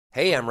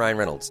Hey, I'm Ryan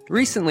Reynolds.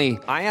 Recently,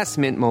 I asked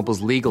Mint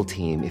Mobile's legal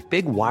team if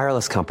big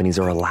wireless companies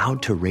are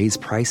allowed to raise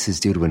prices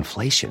due to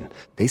inflation.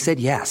 They said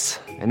yes.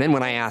 And then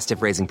when I asked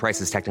if raising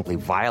prices technically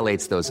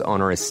violates those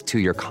onerous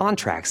two-year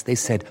contracts, they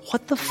said,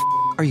 "What the f***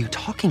 are you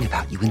talking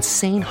about, you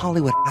insane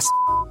Hollywood ass?"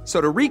 So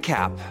to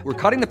recap, we're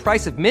cutting the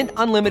price of Mint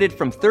Unlimited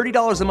from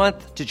 $30 a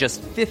month to just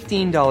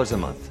 $15 a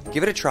month.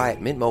 Give it a try at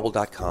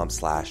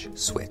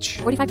mintmobile.com/switch.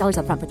 $45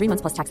 up front for 3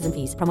 months plus taxes and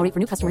fees. Promo rate for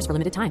new customers for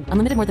limited time.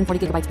 Unlimited more than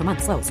 40 gigabytes per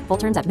month. Slows full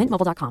terms at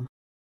mintmobile.com.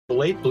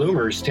 Late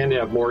bloomers tend to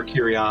have more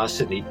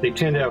curiosity. They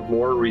tend to have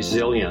more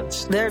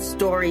resilience. There's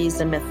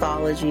stories and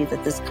mythology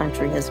that this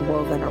country has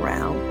woven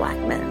around black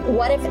men.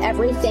 What if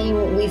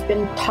everything we've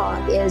been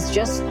taught is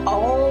just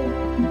all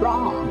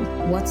wrong?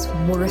 What's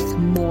worth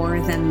more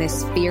than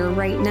this fear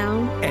right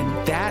now?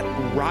 And that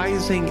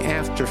rising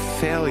after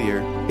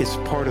failure is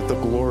part of the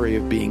glory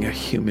of being a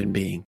human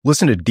being.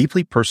 Listen to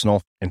deeply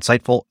personal,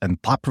 insightful,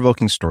 and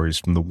thought-provoking stories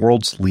from the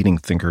world's leading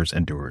thinkers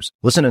and doers.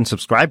 Listen and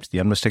subscribe to The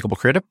Unmistakable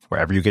Creative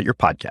wherever you get your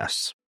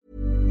podcasts.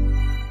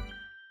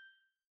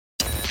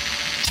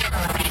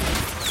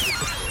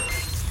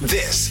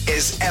 This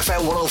is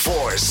FM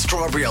 104's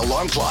Strawberry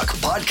Alarm Clock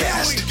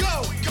Podcast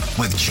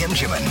with Jim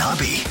and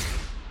Nobby.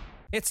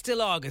 It's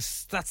still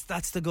August.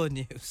 That's the good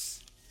news.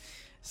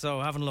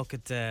 So having a look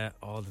at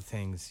all the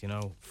things,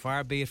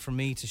 far be it from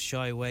me to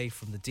shy away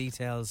from the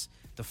details,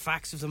 the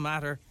facts of the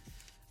matter.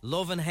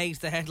 Love and hate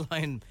the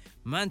headline.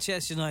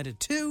 Manchester United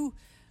 2,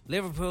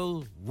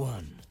 Liverpool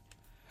 1.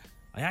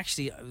 I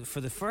actually, for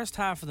the first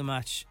half of the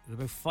match,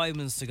 about 5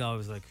 minutes to go, I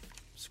was like,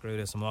 screw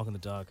this, I'm walking the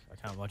dog. I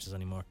can't watch this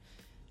anymore.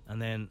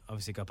 And then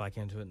obviously got back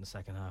into it in the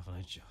second half, and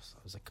I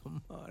was like,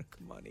 come on,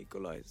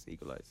 equalise.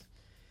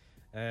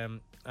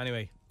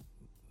 Anyway,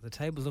 the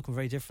table's looking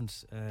very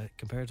different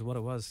compared to what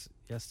it was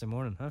yesterday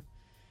morning, huh?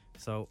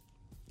 So,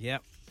 yeah,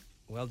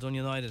 well done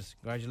United.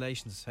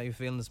 Congratulations. How you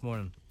feeling this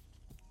morning?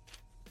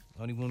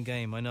 Only one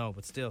game, I know,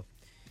 but still.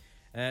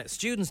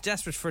 Students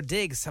desperate for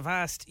digs have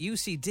asked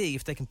UCD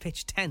if they can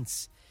pitch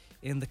tents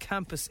in the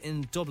campus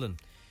in Dublin.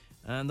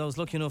 And those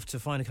lucky enough to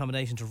find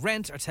accommodation to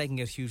rent are taking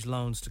out huge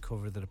loans to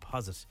cover the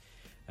deposit.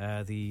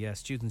 The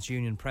Students'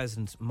 Union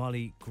President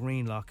Molly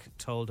Greenlock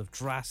told of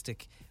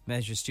drastic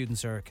measures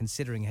students are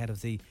considering ahead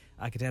of the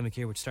academic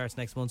year, which starts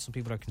next month. Some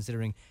people are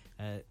considering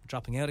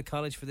dropping out of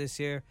college for this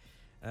year.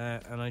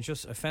 And I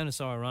found it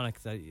so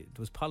ironic that there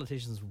was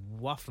politicians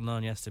waffling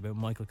on yesterday about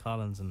Michael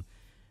Collins and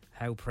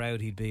how proud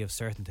he'd be of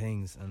certain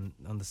things. And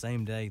on the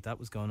same day that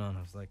was going on,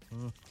 I was like,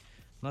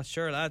 not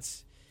sure,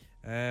 lads.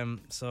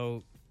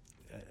 So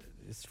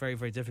it's very,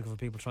 very difficult for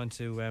people trying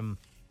to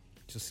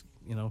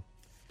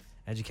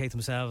educate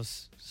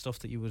themselves. Stuff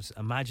that you would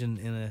imagine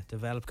in a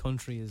developed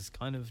country is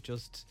kind of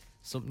just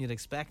something you'd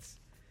expect.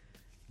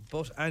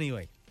 But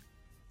anyway,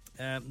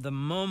 the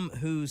mum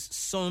whose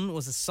son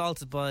was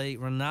assaulted by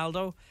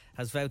Ronaldo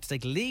has vowed to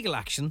take legal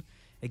action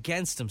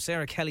against him.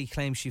 Sarah Kelly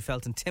claims she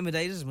felt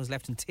intimidated and was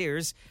left in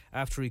tears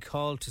after he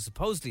called to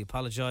supposedly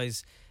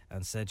apologise,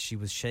 and said she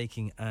was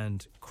shaking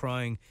and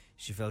crying.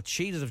 She felt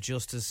cheated of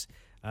justice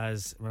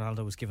as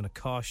Ronaldo was given a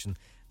caution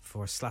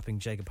for slapping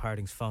Jacob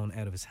Harding's phone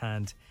out of his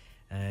hand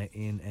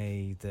in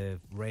the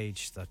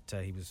rage that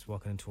he was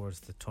walking in towards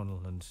the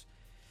tunnel. And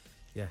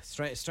yeah,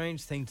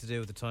 strange thing to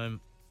do at the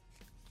time.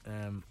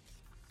 And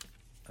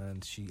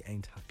she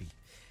ain't happy.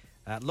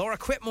 Laura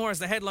Whitmore is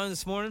the headline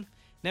this morning.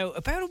 Now,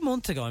 about a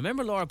month ago, I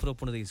remember Laura put up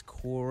one of these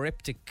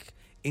cryptic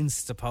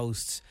Insta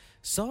posts.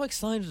 So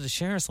excited to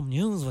share some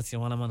news with you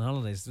while I'm on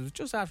holidays. It was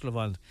just after Love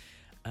Island,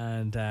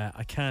 and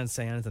I can't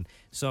say anything.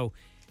 So,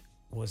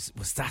 was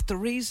that the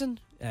reason?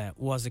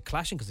 Was it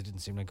clashing? Because it didn't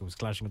seem like it was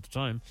clashing at the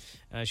time.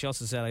 She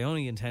also said, I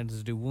only intended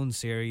to do one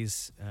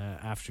series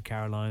after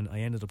Caroline.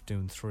 I ended up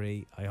doing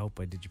 3. I hope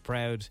I did you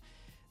proud.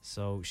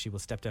 So she will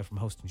step down from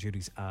hosting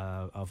duties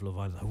of Love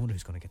Island. I wonder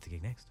who's going to get the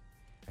gig next.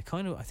 I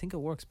think it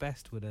works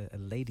best with a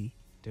lady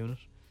doing it.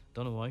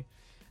 Don't know why.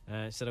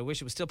 She said, I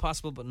wish it was still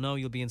possible, but no,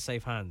 you'll be in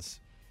safe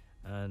hands.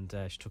 And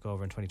she took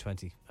over in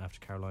 2020 after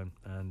Caroline.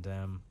 And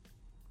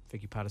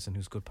Vicky Pattison,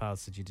 who's good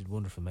pals, said you did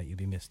wonderful, mate. You'll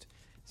be missed.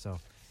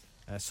 So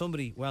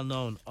somebody well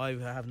known, I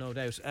have no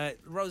doubt.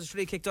 Roses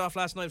really kicked off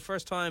last night,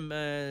 first time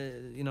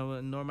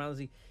in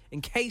normality. In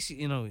case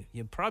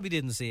you probably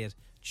didn't see it,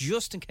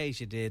 just in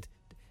case you did.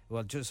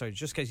 Well, just in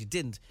case you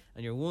didn't,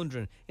 and you're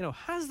wondering,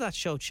 has that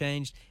show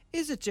changed?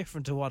 Is it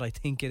different to what I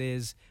think it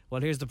is? Well,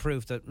 here's the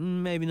proof that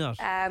maybe not.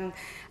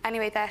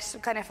 Anyway, that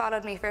kind of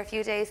followed me for a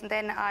few days, and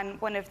then on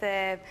one of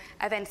the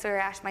events we were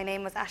at, my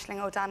name was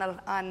Aisling O'Donnell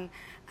on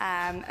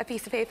a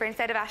piece of paper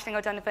instead of Aisling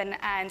O'Donovan,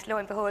 and lo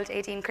and behold,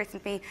 Aideen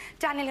christened me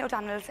Daniel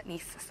O'Donnell's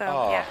niece.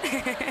 So, yeah.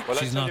 Well,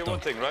 let's tell you one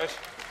thing, right?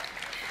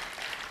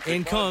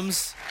 In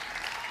comes...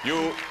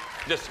 You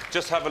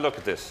just have a look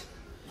at this.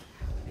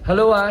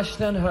 Hello,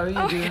 Aisling. How are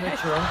you doing?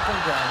 It's your Uncle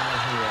Daniel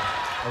here.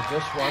 I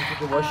just wanted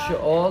to wish you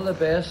all the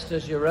best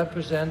as you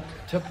represent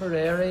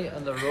Tipperary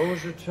and the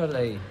Rose of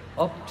Tralee.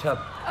 Up tip.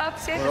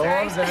 We're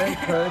all very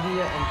proud of you,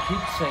 and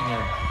keep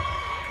singing.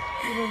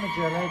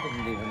 Majella, I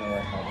didn't even know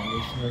I had a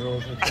niece in the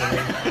Rose of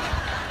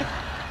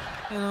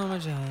Tralee.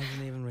 Majella, I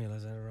didn't even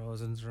realise I had a Rose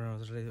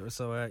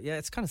So yeah,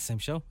 it's kind of the same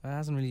show. It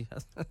hasn't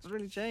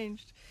really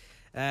changed.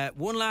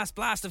 One last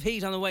blast of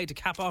heat on the way to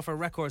cap off our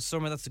record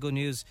summer. That's the good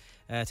news.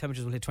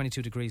 Temperatures will hit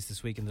 22 degrees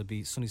this week, and there'll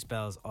be sunny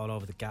spells all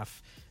over the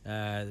gaff.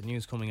 The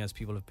news coming as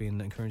people have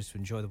been encouraged to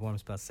enjoy the warm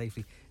spells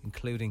safely,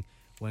 including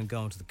when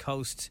going to the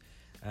coast.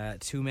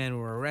 2 men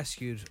were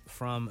rescued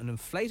from an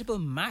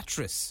inflatable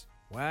mattress.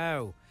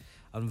 Wow.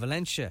 On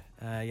Valencia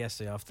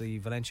yesterday, off the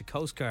Valencia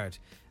Coast Guard,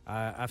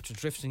 after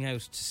drifting out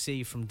to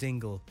sea from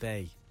Dingle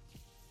Bay.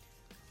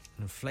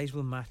 An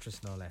inflatable mattress,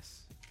 no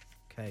less.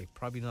 Okay,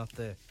 probably not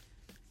the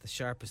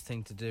sharpest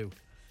thing to do.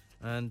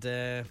 And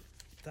that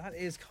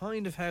is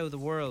kind of how the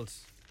world,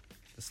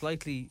 the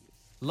slightly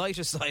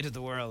lighter side of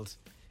the world,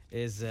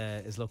 is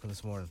looking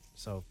this morning.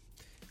 So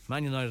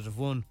Man United have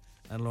won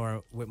and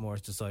Laura Whitmore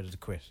has decided to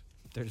quit.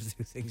 They're the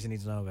 2 things you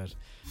need to know about.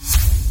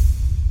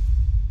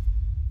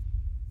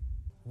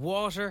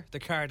 Water, the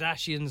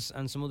Kardashians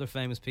and some other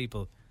famous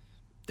people.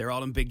 They're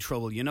all in big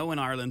trouble. You know, in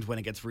Ireland, when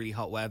it gets really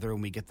hot weather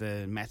and we get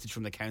the message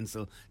from the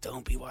council,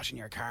 don't be washing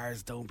your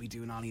cars, don't be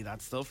doing any of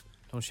that stuff.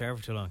 Don't shower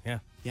for too long, yeah.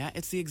 Yeah,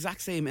 it's the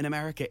exact same in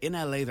America. In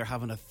LA, they're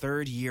having a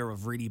 3rd year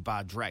of really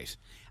bad drought.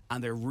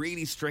 And they're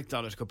really strict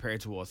on it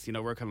compared to us. You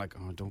know, we're kind of like,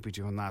 oh, don't be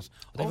doing that.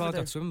 But they've all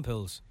got swimming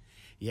pools.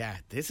 Yeah,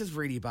 this is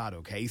really bad,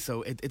 okay?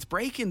 So it's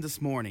breaking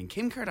this morning.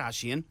 Kim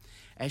Kardashian,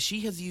 she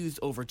has used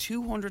over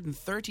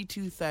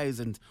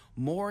 232,000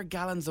 more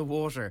gallons of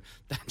water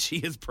than she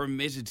is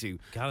permitted to.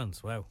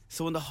 Gallons, wow.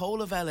 So in the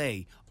whole of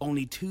LA,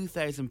 only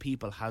 2,000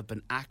 people have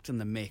been acting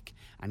the mick.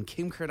 And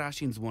Kim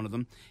Kardashian's one of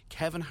them.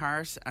 Kevin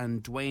Hart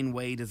and Dwayne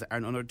Wade are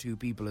another 2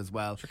 people as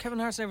well. Sure, Kevin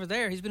Hart's never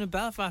there. He's been in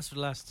Belfast for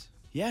the last...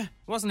 Yeah. It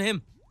wasn't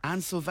him.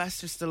 And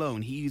Sylvester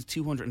Stallone, he used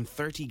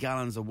 230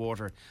 gallons of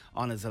water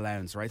on his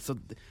allowance, right? So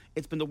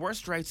it's been the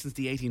worst drought since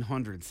the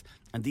 1800s.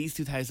 And these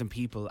 2,000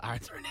 people,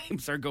 their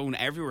names are going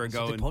everywhere.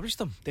 So they published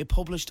them? They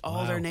published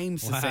all their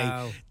names to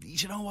say,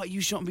 you know what, you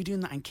shouldn't be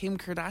doing that. And Kim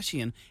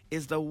Kardashian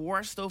is the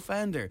worst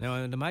offender. Now,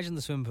 I would imagine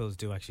the swimming pools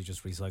do actually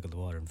just recycle the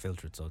water and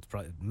filter it, so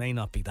it may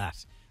not be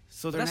that.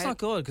 So that's not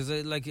good, because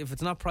if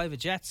it's not private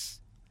jets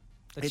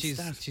that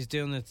she's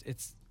doing it,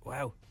 it's...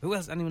 Wow. Who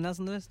else? Anyone else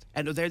on the list?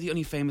 And they're the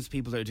only famous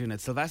people that are doing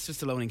it. Sylvester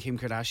Stallone and Kim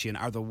Kardashian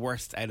are the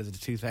worst out of the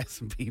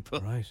 2,000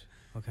 people. Right.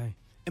 Okay.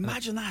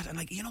 Imagine that.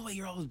 And you know what?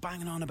 You're always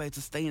banging on about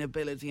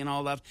sustainability and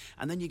all that.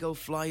 And then you go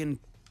flying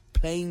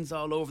planes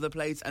all over the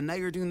place. And now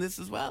you're doing this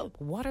as well.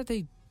 What are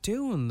they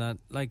doing that,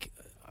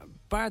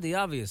 bar the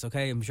obvious,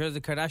 okay? I'm sure the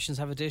Kardashians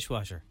have a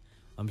dishwasher.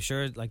 I'm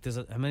sure, there's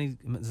a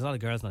lot of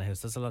girls in the house.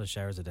 There's a lot of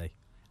showers a day.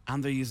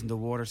 And they're using the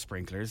water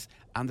sprinklers,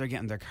 and they're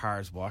getting their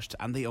cars washed,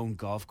 and they own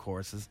golf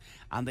courses,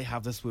 and they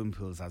have the swim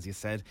pools, as you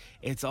said.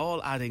 It's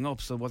all adding up.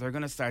 So what they're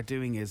going to start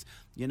doing is,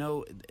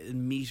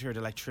 metered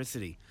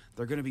electricity.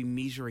 They're going to be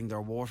metering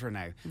their water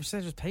now. You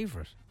said just pay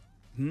for it.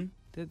 Hmm?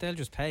 They'll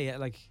just pay it,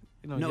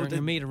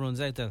 your meter runs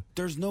out then.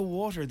 There's no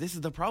water. This is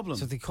the problem.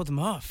 So they cut them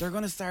off. They're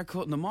going to start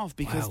cutting them off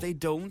because they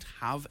don't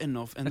have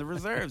enough in the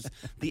reserves.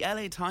 The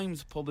LA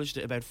Times published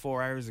it about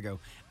 4 hours ago,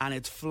 and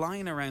it's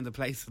flying around the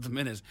place at the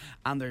minute,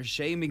 and they're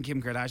shaming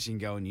Kim Kardashian,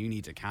 going, you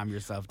need to calm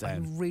yourself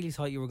down. I really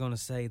thought you were going to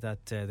say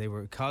that they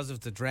were, because of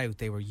the drought,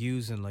 they were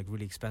using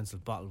really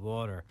expensive bottled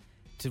water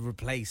to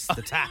replace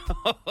the tap.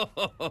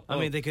 I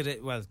mean, they could,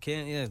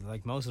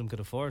 most of them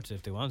could afford to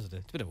if they wanted it.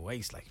 It's a bit of a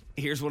waste,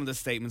 Here's one of the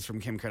statements from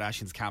Kim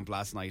Kardashian's camp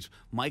last night.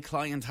 My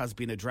client has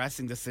been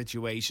addressing the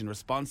situation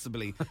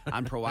responsibly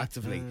and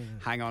proactively.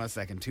 Hang on a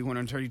second,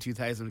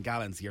 232,000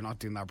 gallons, you're not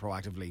doing that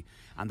proactively.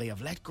 And they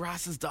have let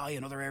grasses die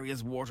in other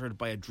areas watered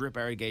by a drip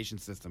irrigation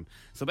system.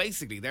 So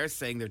basically, they're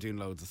saying they're doing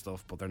loads of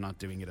stuff, but they're not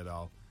doing it at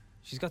all.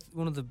 She's got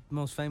one of the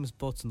most famous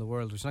butts in the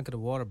world. She's not got a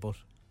water butt.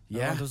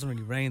 Yeah. It doesn't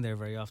really rain there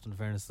very often, in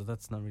fairness, so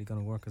that's not really going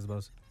to work, I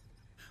suppose.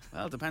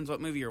 Well, it depends what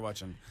movie you're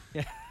watching.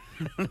 Yeah.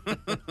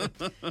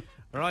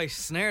 Right,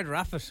 snared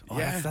rapid. Oh,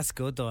 yeah. That's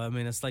good, though. I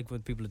mean, it's like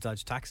when people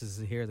dodge taxes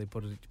here, they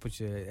put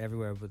you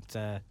everywhere, but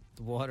the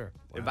water.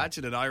 Wow.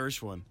 Imagine an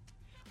Irish one.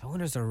 I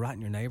wonder if they're rat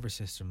in your neighbour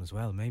system as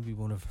well. Maybe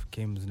one of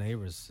Kim's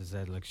neighbours has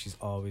said, she's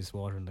always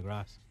watering the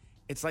grass.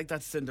 It's like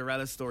that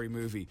Cinderella story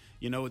movie.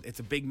 It's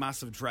a big,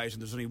 massive drought,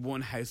 and there's only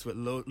one house with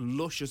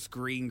luscious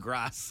green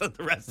grass, and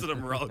the rest of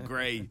them are all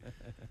grey.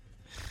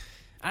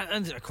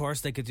 And of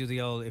course, they could do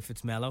the old, if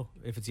it's yellow,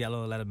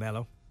 let it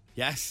mellow.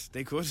 Yes,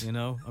 they could.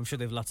 I'm sure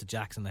they have lots of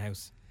jacks in the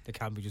house. There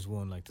can't be just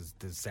one,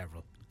 there's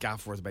several.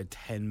 Gaff worth about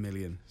 10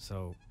 million.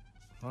 So,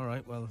 all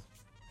right, well,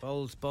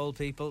 bold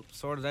people,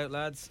 sort it out,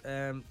 lads.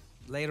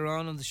 Later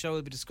on the show,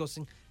 we'll be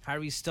discussing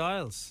Harry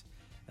Styles.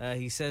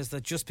 He says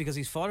that just because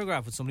he's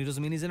photographed with somebody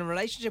doesn't mean he's in a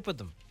relationship with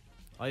them.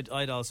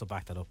 I'd also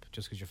back that up.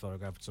 Just because you're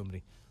photographed with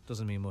somebody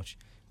doesn't mean much.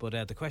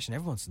 But the question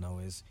everyone wants to know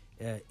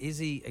is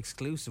he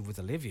exclusive with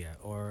Olivia,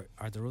 or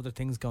are there other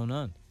things going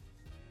on?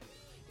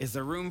 Is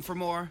there room for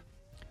more?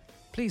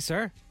 Please,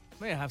 sir.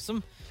 May I have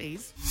some?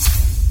 Please.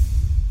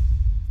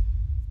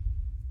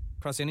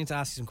 Crossy, I need to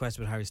ask you some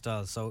questions about Harry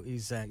Styles. So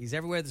he's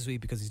everywhere this week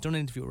because he's done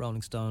an interview with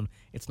Rolling Stone.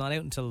 It's not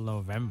out until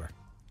November.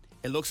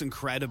 It looks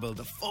incredible.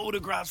 The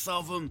photographs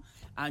of him.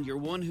 And your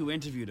one who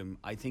interviewed him,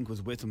 I think,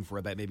 was with him for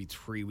about maybe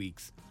 3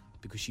 weeks.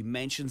 because she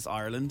mentions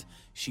Ireland,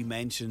 she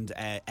mentioned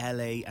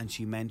LA, and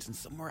she mentioned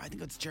somewhere, I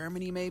think it's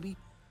Germany maybe.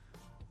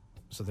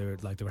 So they were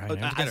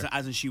hanging out together.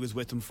 As in she was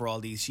with him for all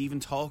these. She even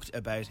talked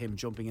about him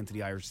jumping into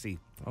the Irish Sea.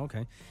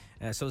 Okay.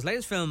 So his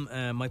latest film,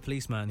 My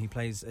Policeman, he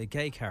plays a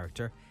gay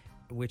character,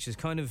 which is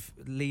kind of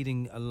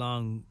leading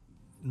along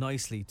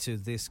nicely to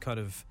this kind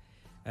of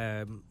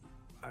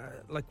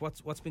like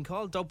what's been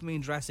called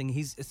dopamine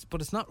dressing.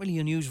 But it's not really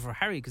unusual for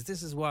Harry, because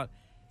this is what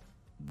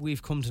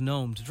we've come to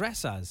know him to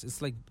dress as.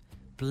 It's like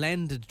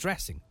blended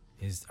dressing.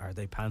 Are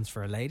they pants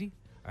for a lady?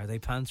 Are they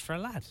pants for a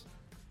lad?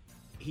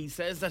 He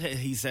says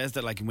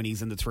that like when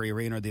he's in the Three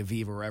Arena or the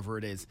Aviva, wherever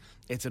it is,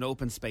 it's an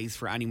open space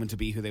for anyone to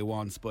be who they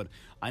want. But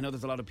I know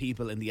there's a lot of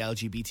people in the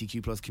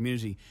LGBTQ plus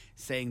community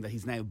saying that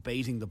he's now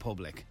baiting the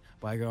public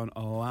by going,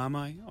 oh, am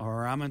I?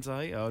 Or amn't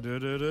I? Oh,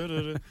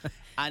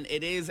 and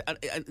it is,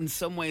 in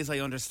some ways I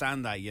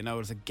understand that, you know,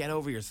 it's like, get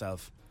over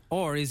yourself.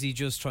 Or is he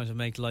just trying to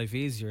make life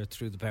easier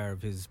through the power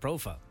of his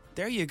profile?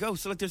 There you go.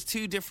 So, like, there's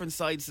two different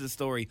sides to the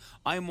story.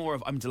 I'm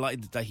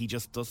delighted that he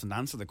just doesn't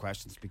answer the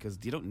questions, because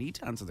you don't need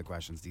to answer the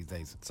questions these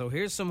days. So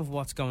here's some of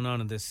what's going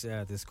on in this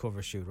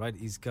cover shoot, right?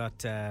 He's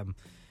got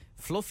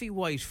fluffy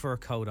white fur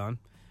coat on.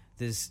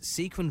 There's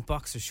sequined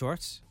boxer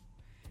shorts.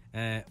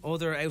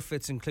 Other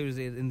outfits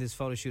included in this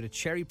photo shoot: a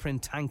cherry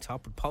print tank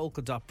top with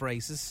polka dot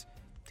braces.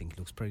 I think it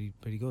looks pretty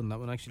good. And that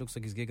one actually looks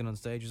like he's gigging on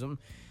stage or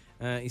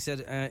something. He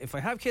said, if I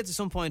have kids at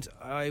some point,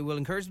 I will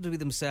encourage them to be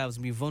themselves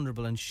and be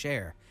vulnerable and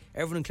share.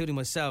 Everyone, including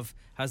myself,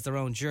 has their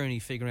own journey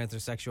figuring out their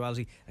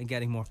sexuality and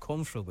getting more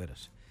comfortable with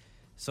it.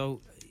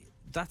 So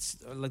that's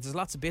like, there's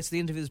lots of bits of the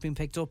interview that's been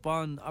picked up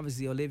on.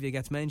 Obviously, Olivia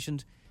gets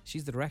mentioned.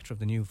 She's the director of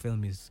the new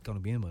film he's going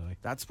to be in, by the way.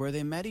 That's where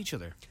they met each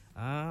other.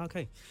 Ah,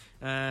 okay.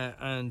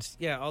 And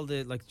yeah, all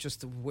the, like,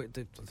 just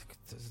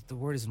the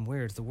word isn't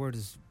weird. The word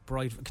is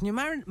bright. Can you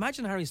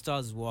imagine Harry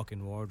Styles'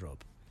 walk-in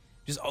wardrobe?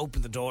 Just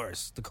open the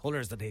doors, the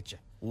colours that hit you.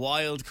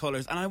 Wild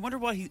colours. And I wonder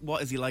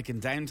what is he like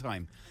in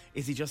downtime?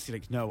 Is he just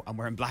like, no, I'm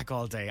wearing black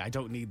all day, I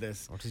don't need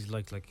this? Or does he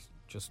like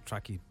just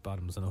tracky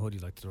bottoms and a hoodie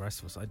like the rest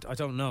of us? I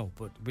don't know,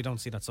 but we don't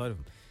see that side of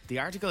him. The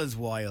article is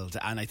wild,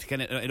 and I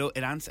think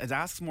it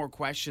asks more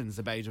questions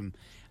about him,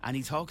 and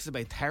he talks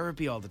about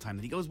therapy all the time.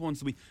 And he goes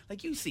once a week,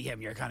 like, you see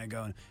him, you're kind of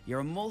going, you're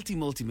a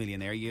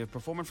multi-millionaire, you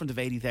perform in front of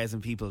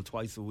 80,000 people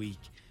twice a week,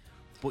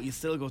 but you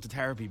still go to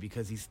therapy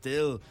because he's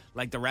still,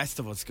 like the rest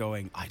of us,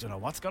 going, I don't know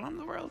what's going on in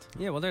the world.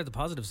 Yeah, well, they're the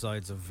positive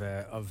sides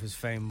of his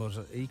fame, but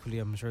equally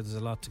I'm sure there's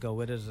a lot to go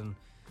with it. And,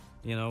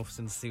 you know,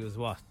 since he was,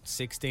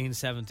 16,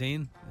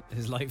 17,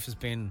 his life has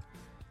been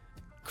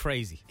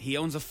crazy. He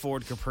owns a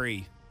Ford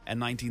Capri, a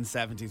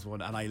 1970s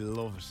one, and I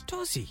love it.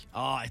 Does he?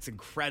 Oh, it's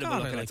incredible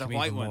looking. It's a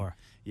white one.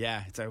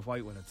 Yeah, it's a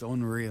white one. It's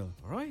unreal.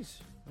 Right.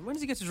 And when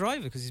does he get to drive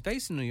it? Because he's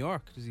based in New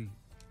York. Does he?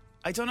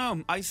 I don't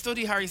know. I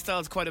study Harry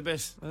Styles quite a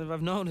bit.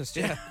 I've noticed,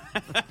 yeah.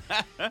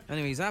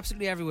 Anyway, he's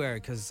absolutely everywhere,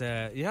 because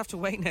you have to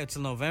wait now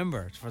till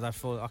November for that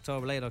full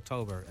late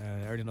October,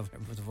 early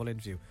November for the full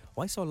interview.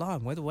 Why so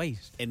long? Why the wait?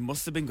 It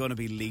must have been going to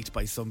be leaked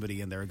by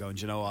somebody, and they're going,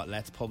 do you know what,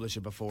 let's publish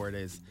it before it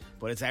is.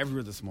 But it's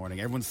everywhere this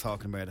morning. Everyone's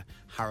talking about it.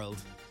 Harold.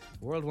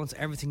 The world wants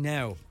everything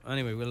now.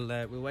 Anyway,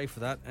 we'll wait for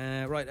that.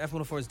 Right,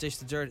 F104's Dish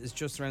the Dirt is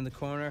just around the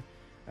corner.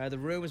 The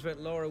rumours about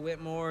Laura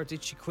Whitmore.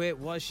 Did she quit?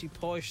 Was she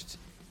pushed?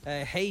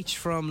 H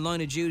from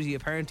Line of Duty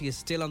apparently is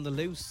still on the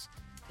loose,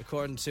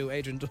 according to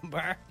Adrian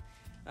Dunbar.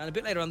 And a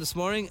bit later on this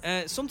morning,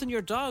 something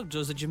your dog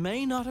does that you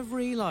may not have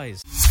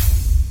realised.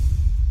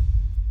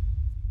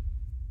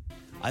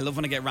 I love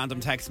when I get random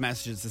text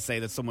messages to say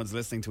that someone's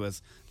listening to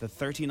us. The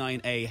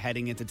 39A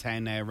heading into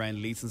town now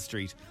around Leeson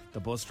Street,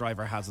 the bus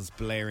driver has us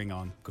blaring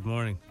on. Good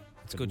morning.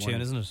 It's a good tune,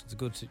 isn't it? It's a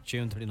good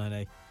tune,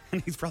 39A.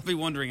 And he's probably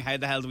wondering, how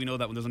the hell do we know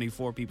that when there's only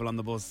 4 people on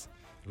the bus?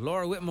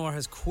 Laura Whitmore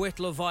has quit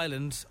Love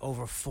Island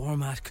over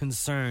format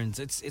concerns.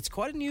 It's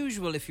quite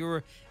unusual if you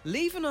were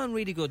leaving on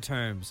really good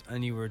terms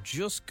and you were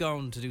just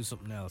going to do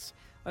something else.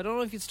 I don't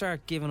know if you'd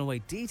start giving away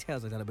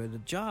details like that about a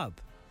job.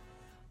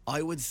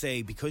 I would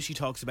say, because she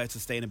talks about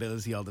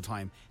sustainability all the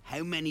time,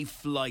 how many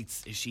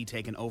flights is she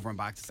taking over and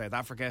back to South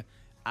Africa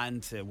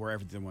and to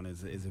wherever the one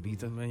is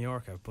Ibiza?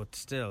 Mallorca, but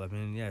still, I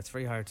mean, yeah, it's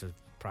very hard to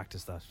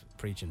practice that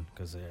preaching,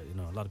 because you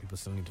know, a lot of people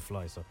still need to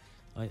fly. So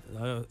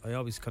I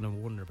always kind of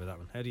wonder about that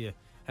one.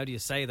 How do you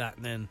say that,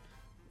 and then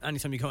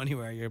anytime you go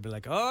anywhere you'll be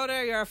like, oh,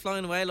 there you are,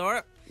 flying away,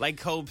 Laura. Like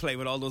Coldplay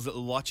with all those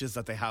little watches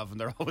that they have, and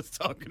they're always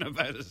talking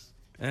about it.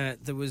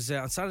 There was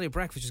on Saturday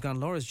Breakfast has gone,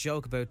 Laura's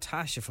joke about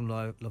Tasha from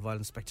Love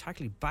Island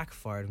spectacularly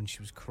backfired when she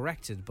was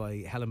corrected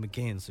by Helen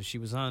McGinn. So she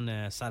was on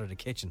Saturday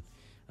Kitchen,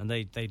 and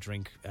they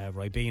drink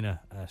Ribena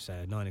at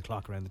 9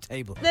 o'clock around the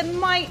table. There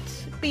might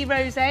be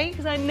rosé,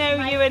 because I know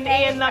you and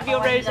Ian love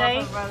your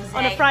rosé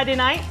on a Friday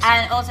night.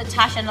 And also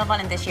Tasha in Love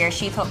Island this year,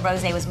 she thought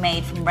rosé was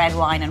made from red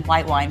wine and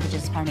white wine, which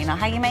is apparently not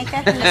how you make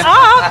it. But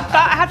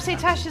I have to say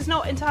Tasha's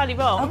not entirely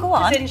wrong. Oh, go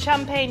on. Because in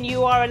Champagne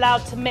you are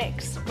allowed to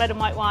mix red and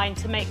white wine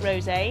to make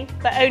rosé,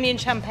 but only in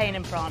Champagne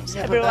in France.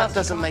 Yeah, but that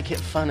doesn't make it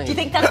funny. Do you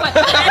think that's what...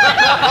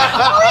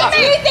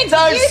 You think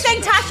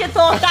Tasha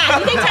thought that?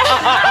 You think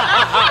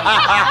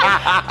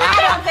Tasha...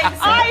 I don't think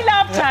so. I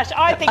love Tash.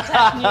 I think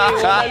Tash knew.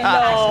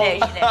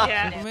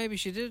 Yeah. Maybe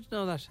she did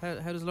know that.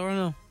 How does Laura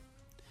know?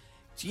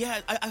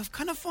 Yeah, I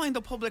kind of find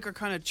the public are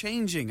kind of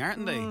changing,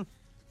 aren't they?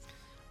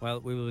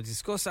 Well, we will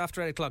discuss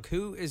after 8 o'clock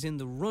who is in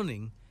the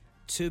running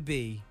to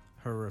be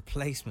her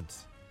replacement.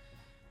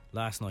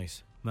 Last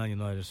night, Man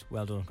United,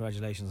 well done,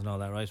 congratulations and all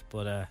that, right?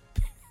 But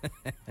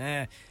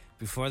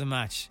before the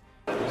match,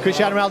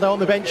 Cristiano Ronaldo on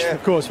the bench,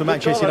 of course, for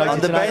Manchester United on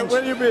the tonight. bench.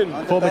 Where you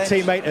been? Former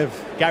teammate of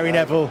Gary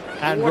Neville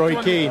and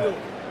Roy Keane.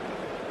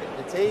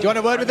 Do you want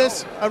a word with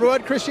us? A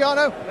word,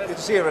 Cristiano? Good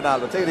to see you,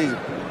 Ronaldo. Take it easy.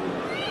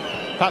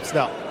 Perhaps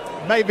not.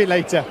 Maybe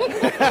later.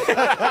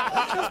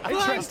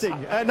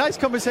 Interesting. Nice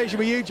conversation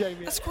with you,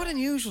 Jamie. that's quite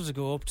unusual to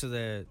go up to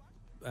the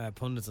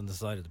pundits on the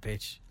side of the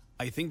pitch.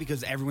 I think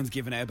because everyone's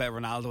giving out about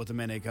Ronaldo at the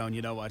minute, going,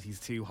 you know what, he's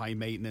too high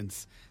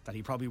maintenance, that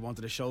he probably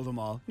wanted to show them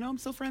all. You know, I'm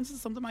still friends with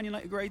some of the Man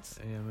United greats.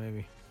 Yeah,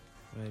 maybe.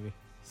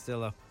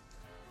 Still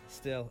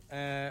though.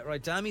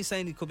 Right, Dami's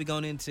saying he could be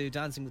going into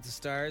Dancing with the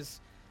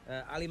Stars.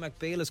 Ali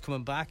McBeal is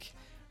coming back.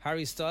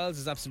 Harry Styles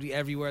is absolutely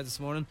everywhere this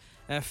morning.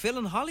 Phil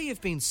and Holly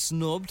have been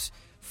snubbed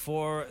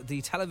for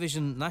the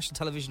National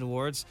Television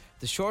Awards.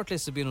 The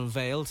shortlist have been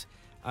unveiled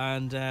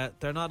and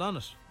they're not on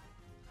it.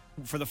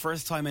 For the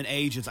first time in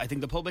ages, I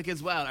think the public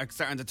as well are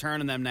starting to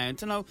turn on them now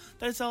to know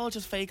that it's all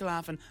just fake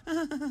laughing.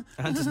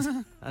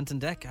 Anton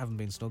Deck haven't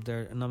been snubbed.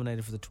 They're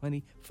nominated for the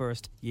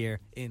 21st year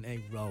in a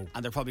row.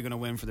 And they're probably going to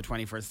win for the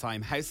 21st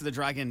time. House of the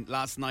Dragon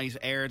last night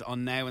aired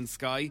on Now and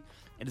Sky.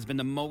 It has been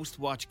the most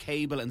watched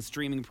cable and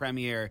streaming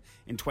premiere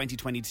in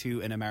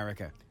 2022 in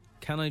America.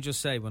 Can I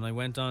just say, when I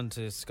went on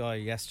to Sky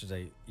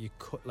yesterday, it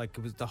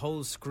was the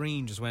whole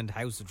screen just went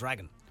House of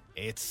Dragon.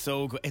 It's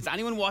so good. Has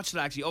anyone watched it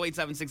actually?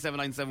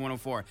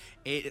 08767971004.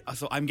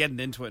 So I'm getting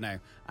into it now,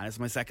 and it's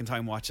my second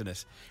time watching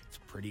it. It's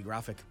pretty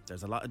graphic.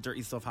 There's a lot of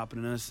dirty stuff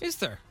happening in it. Is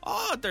there?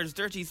 Oh, there's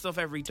dirty stuff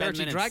every 10 minutes.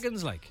 Dirty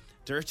dragons, like?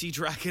 Dirty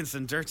dragons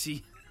and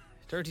dirty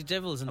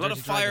devils and a lot dirty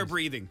of fire dragons.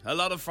 breathing. A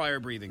lot of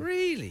fire breathing.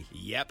 Really?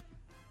 Yep.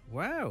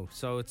 Wow.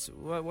 So it's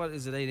what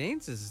is it?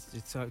 18?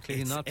 It's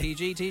clearly not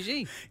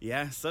PG-TG.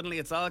 Yeah. Suddenly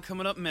it's all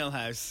coming up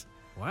Millhouse.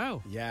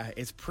 Wow. Yeah,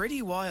 it's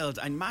pretty wild.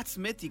 And Matt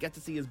Smith, you get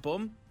to see his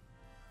bum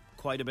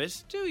quite a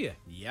bit. Do you?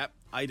 Yep.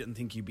 I didn't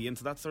think you'd be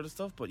into that sort of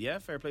stuff, but yeah,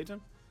 fair play to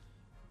him.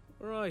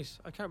 Right.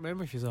 I can't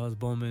remember if you saw his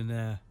bum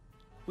in...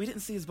 We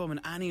didn't see his bum in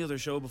any other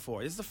show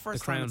before. This is the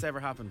first time it's ever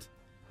happened.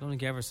 I don't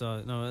think I ever saw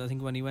it. No, I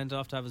think when he went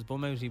off to have his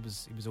bum out, he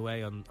was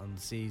away on the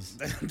seas.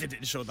 They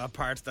didn't show that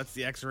part. That's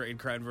the X-rated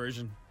Crown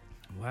version.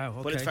 Wow,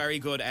 okay. But it's very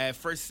good.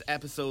 First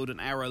episode, an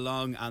hour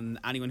long, and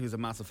anyone who's a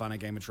massive fan of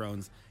Game of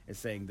Thrones is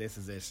saying this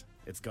is it.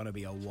 It's going to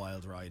be a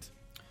wild ride.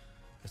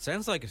 It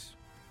sounds like it.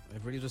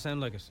 It really does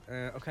sound like it.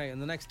 Okay, and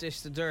the next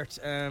dish, the dirt.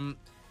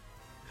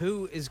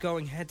 Who is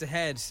going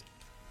head-to-head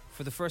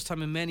for the first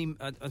time in many...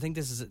 I think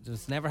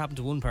it's never happened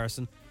to one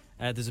person.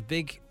 There's a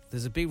big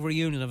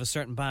reunion of a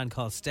certain band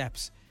called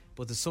Steps,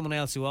 but there's someone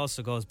else who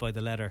also goes by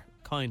the letter,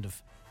 kind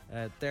of.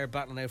 They're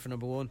battling out for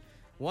number one.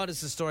 What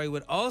is the story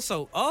with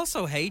also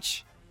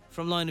H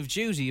from Line of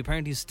Duty?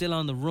 Apparently he's still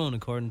on the run,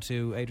 according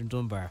to Adrian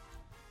Dunbar.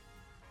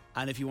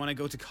 And if you want to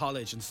go to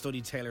college and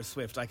study Taylor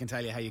Swift, I can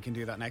tell you how you can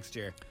do that next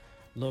year.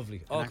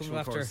 Lovely. All coming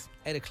after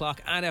 8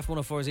 o'clock, and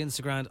F104's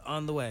Instagram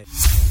on the way.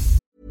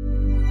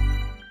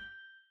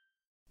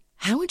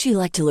 How would you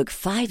like to look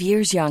 5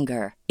 years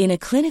younger? In a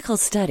clinical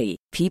study,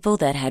 people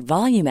that had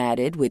volume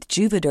added with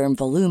Juvederm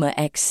Voluma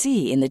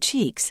XC in the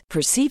cheeks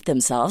perceived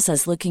themselves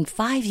as looking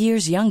 5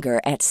 years younger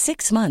at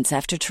 6 months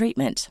after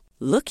treatment.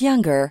 Look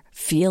younger,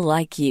 feel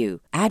like you.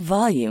 Add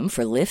volume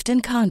for lift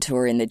and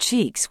contour in the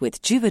cheeks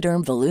with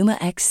Juvederm Voluma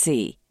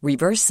XC.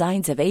 Reverse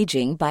signs of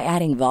aging by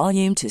adding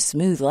volume to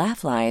smooth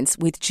laugh lines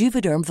with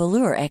Juvederm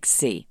Volure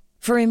XC.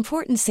 For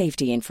important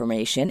safety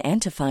information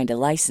and to find a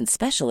licensed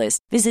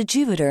specialist, visit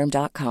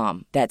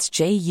Juvederm.com. That's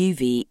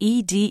JUVEDERM.com.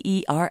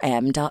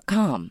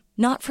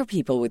 Not for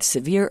people with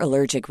severe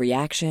allergic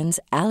reactions,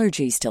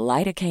 allergies to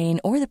lidocaine,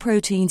 or the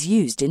proteins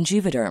used in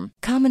Juvederm.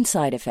 Common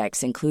side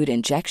effects include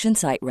injection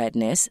site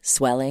redness,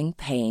 swelling,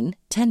 pain,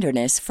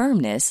 tenderness,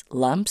 firmness,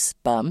 lumps,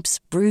 bumps,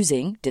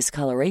 bruising,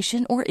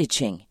 discoloration, or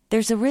itching.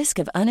 There's a risk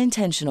of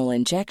unintentional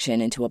injection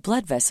into a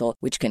blood vessel,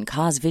 which can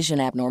cause vision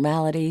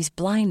abnormalities,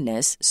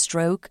 blindness,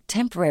 stroke,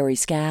 temporary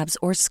scabs,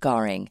 or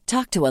scarring.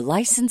 Talk to a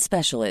licensed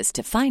specialist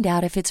to find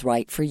out if it's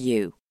right for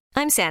you.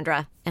 I'm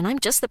Sandra, and I'm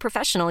just the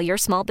professional your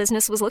small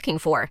business was looking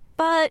for.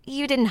 But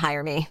you didn't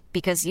hire me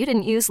because you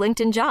didn't use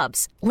LinkedIn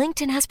Jobs.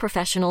 LinkedIn has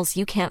professionals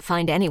you can't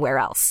find anywhere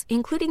else,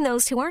 including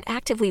those who aren't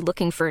actively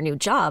looking for a new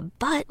job,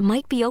 but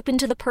might be open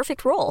to the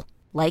perfect role,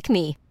 like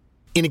me.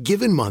 In a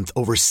given month,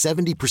 over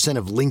 70%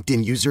 of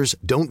LinkedIn users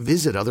don't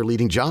visit other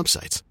leading job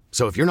sites.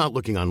 So if you're not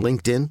looking on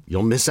LinkedIn,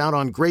 you'll miss out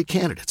on great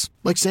candidates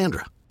like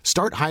Sandra.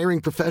 Start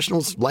hiring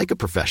professionals like a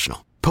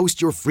professional. Post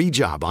your free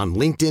job on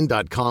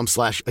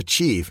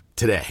linkedin.com/achieve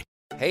today.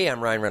 Hey, I'm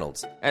Ryan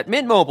Reynolds. At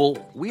Mint Mobile,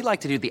 we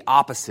like to do the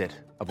opposite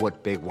of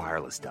what Big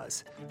Wireless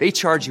does. They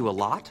charge you a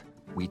lot,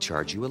 we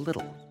charge you a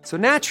little. So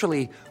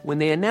naturally, when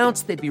they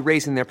announced they'd be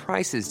raising their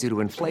prices due to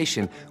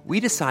inflation, we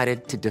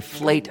decided to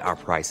deflate our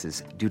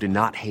prices due to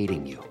not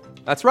hating you.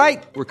 That's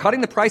right. We're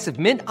cutting the price of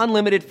Mint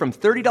Unlimited from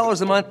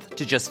 $30 a month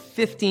to just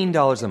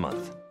 $15 a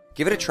month.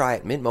 Give it a try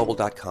at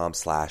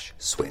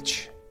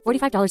mintmobile.com/switch.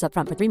 $45 up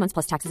front for 3 months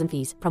plus taxes and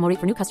fees. Promo rate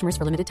for new customers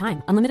for limited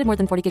time. Unlimited more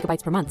than 40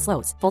 gigabytes per month.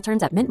 Slows full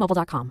terms at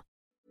mintmobile.com.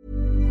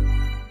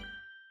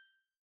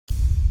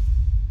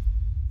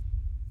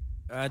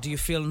 Do you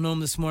feel numb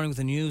this morning with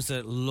the news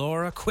that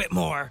Laura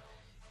Whitmore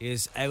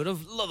is out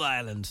of Love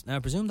Island? Now, I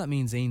presume that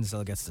means Ian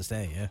still gets to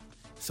stay, yeah?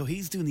 So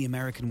he's doing the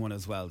American one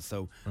as well.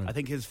 So I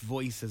think his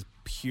voice is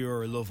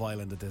pure Love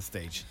Island at this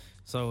stage.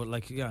 So,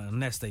 like, yeah,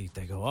 unless they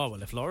go, oh,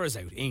 well, if Laura's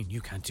out, Ian,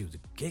 you can't do the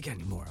gig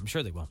anymore. I'm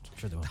sure they won't.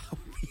 That would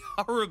be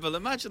horrible.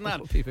 Imagine that.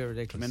 That would be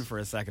ridiculous. Come in for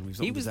a second.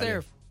 He was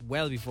there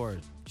well before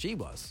she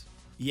was.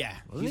 Yeah,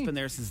 he's been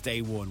there since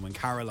day one when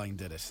Caroline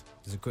did it.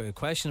 There's a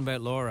question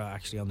about Laura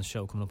actually on the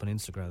show coming up on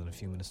Instagram in a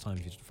few minutes' time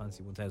if you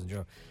fancy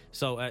 €1,000.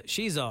 So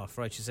she's off,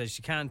 right? She says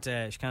she can't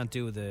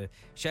do the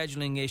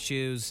scheduling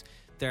issues.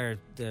 The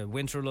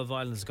winter Love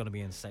Island is going to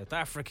be in South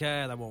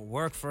Africa. That won't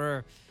work for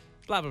her.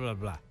 Blah, blah, blah,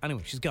 blah.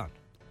 Anyway, she's gone.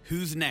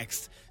 Who's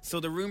next? So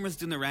the rumours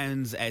doing the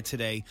rounds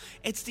today,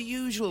 it's the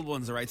usual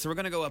ones, all right? So we're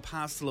going to go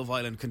past Love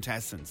Island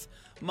contestants.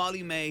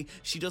 Molly May,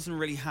 she doesn't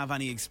really have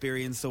any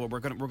experience, so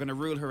we're going to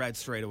rule her out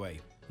straight away.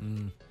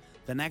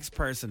 The next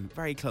person,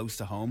 very close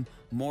to home,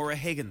 Maura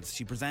Higgins.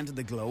 She presented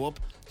the Glow Up.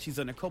 She's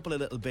done a couple of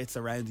little bits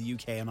around the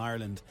UK and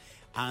Ireland,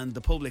 and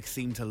the public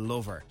seem to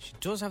love her. She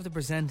does have the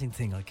presenting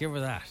thing, I'll give her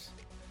that.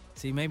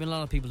 See, maybe a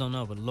lot of people don't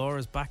know, but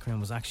Laura's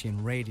background was actually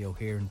in radio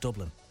here in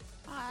Dublin.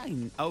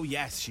 Oh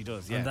yes, she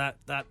does. Yeah, and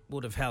that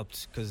would have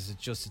helped because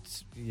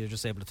you're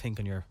just able to think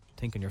on your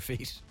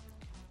feet.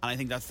 And I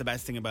think that's the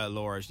best thing about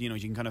Laura. You know,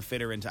 you can kind of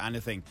fit her into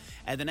anything.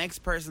 The next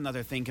person that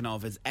they're thinking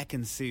of is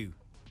Ekin-Su.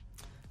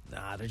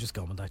 Nah, they're just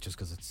going with that just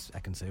because it's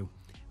Ekin-Su.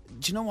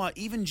 Do you know what?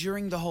 Even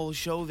during the whole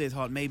show, they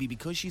thought maybe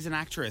because she's an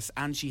actress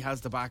and she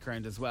has the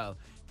background as well,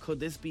 could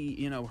this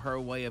be, her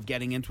way of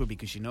getting into it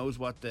because she knows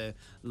what the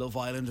Love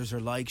Islanders are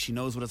like. She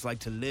knows what it's like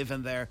to live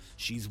in there.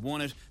 She's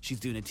won it. She's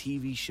doing a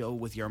TV show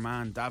with your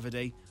man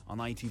Davide on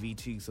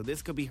ITV2. So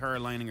this could be her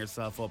lining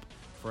herself up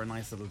for a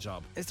nice little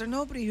job. Is there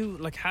nobody who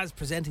has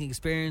presenting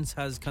experience,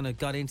 has kind of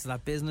got into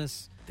that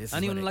business?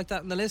 Anyone like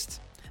that on the list?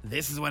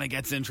 This is when it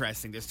gets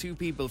interesting. There's two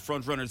people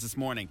front runners this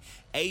morning.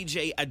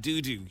 AJ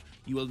Adudu.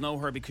 You will know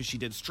her because she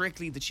did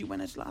Strictly. Did she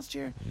win it last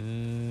year? I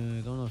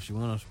don't know if she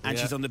won it. And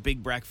she's on the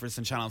Big Breakfast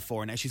on Channel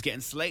 4. Now she's getting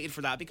slated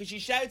for that because she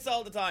shouts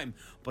all the time.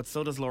 But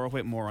so does Laura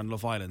Whitmore on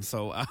Love Island.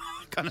 So I'm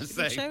going to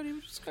say... Okay.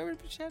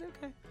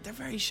 They're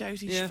very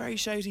shouty. Yeah. She's very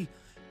shouty.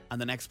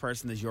 And the next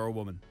person is your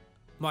woman.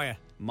 Maya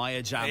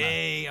Jama.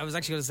 Hey, I was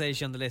actually going to say is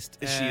she on the list.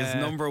 She is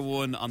number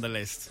one on the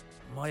list.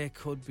 Maya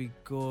could be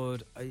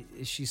good.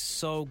 Is she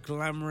so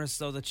glamorous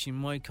though that she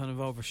might kind of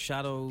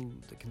overshadow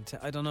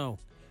the I don't know.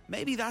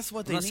 Maybe that's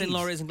what they need. I'm not saying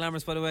Laura isn't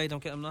glamorous, by the way.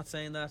 I'm not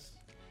saying that.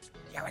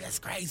 Yeah, well, that's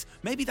great.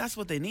 Maybe that's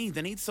what they need.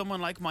 They need someone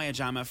like Maya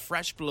Jama,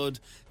 fresh blood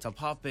to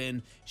pop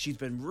in. She's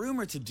been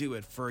rumoured to do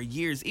it for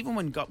years. Even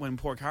when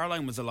poor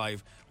Caroline was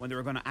alive, when they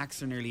were going to axe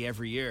her nearly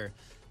every year,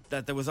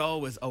 that there was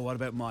always, what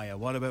about Maya?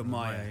 What about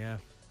Maya? Yeah.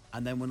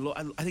 And then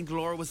I think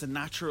Laura was a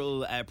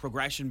natural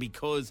progression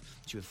because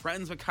she was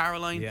friends with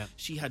Caroline. Yeah.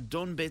 She had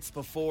done bits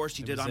before.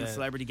 She did on the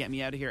Celebrity Get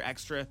Me Out of Here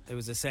extra. It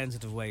was a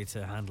sensitive way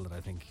to handle it, I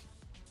think,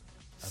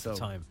 at the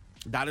time.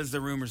 That is the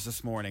rumours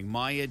this morning.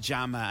 Maya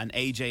Jama and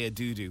AJ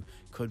Adudu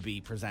could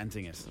be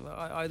presenting it. Well,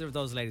 either of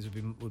those ladies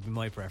would be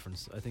my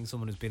preference. I think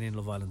someone who's been in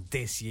Love Island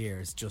this year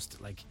is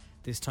just like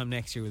this time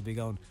next year would be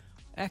going,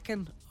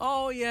 Ekin?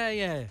 Oh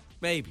yeah,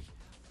 maybe.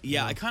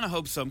 Yeah, I kind of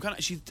hope so.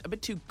 She's a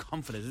bit too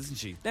confident, isn't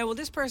she? Now, will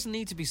this person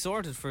need to be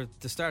sorted for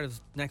the start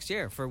of next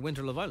year for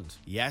Winter Love Island?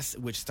 Yes,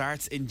 which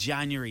starts in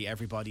January,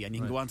 everybody, and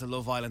you can go on to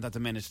Love Island at the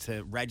minute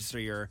to register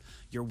your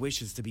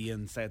wishes to be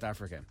in South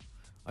Africa.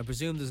 I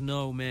presume there's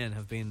no men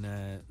have been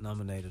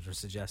nominated or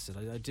suggested.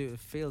 I do. It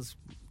feels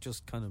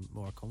just kind of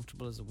more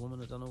comfortable as a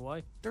woman. I don't know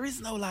why. There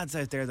is no lads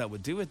out there that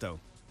would do it though.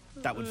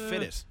 That would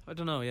fit it. I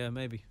don't know. Yeah,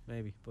 maybe.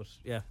 But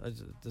yeah,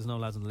 there's no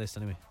lads on the list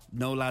anyway.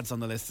 No lads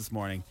on the list this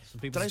morning.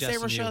 Did I say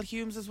Rochelle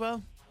Humes as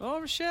well? Oh,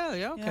 Rochelle.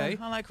 Yeah, okay.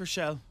 Yeah, I like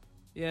Rochelle.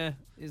 Yeah,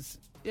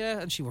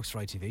 and she works for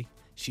ITV.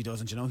 She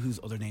does, and you know whose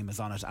other name is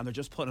on it? And they're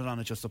just putting it on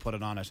it just to put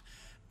it on it.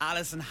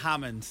 Alison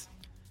Hammond.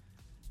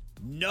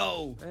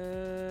 No.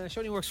 She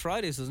only works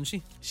Fridays, doesn't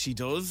she? She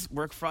does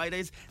work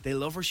Fridays. They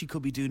love her. She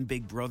could be doing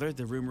Big Brother.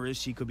 The rumour is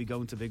she could be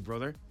going to Big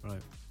Brother.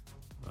 Right.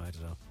 I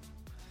don't know.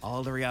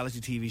 All the reality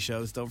TV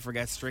shows. Don't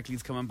forget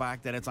Strictly's coming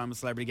back. Then it's I'm a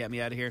Celebrity, Get Me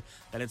Out of Here.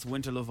 Then it's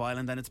Winter Love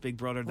Island. Then it's Big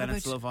Brother. Then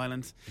it's Love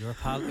Island. Your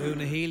pal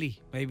Una Healy.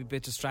 Maybe a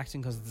bit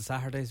distracting because of the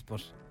Saturdays,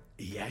 but...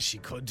 Yeah, she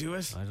could do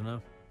it. I don't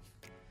know.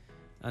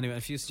 Anyway,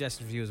 a few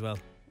suggestions for you as well.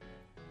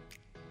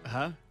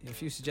 Huh? A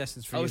few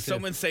suggestions for you. Oh,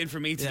 someone's saying for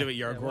me to do it.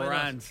 You're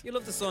grand. You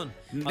love the sun.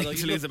 You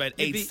lose about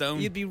 8 stone.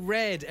 You'd be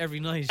red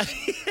every night.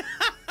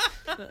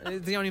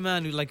 The only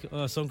man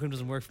who sun cream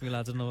doesn't work for me,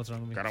 lads. I don't know what's wrong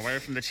with me. Got away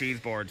from the cheese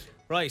board.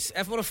 Right,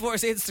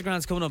 F104's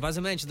Instagram's coming up. As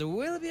I mentioned, there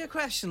will be a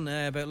question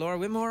about Laura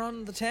Whitmore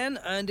on the 10,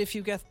 and if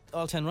you get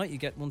all 10 right, you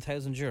get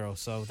 €1,000.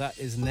 So that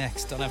is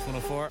next on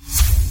F104.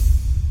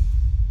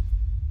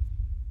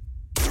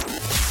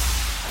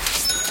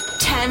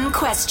 10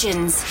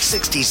 questions.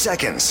 60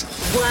 seconds.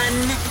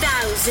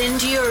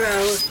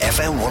 €1,000.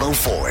 FM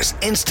 104's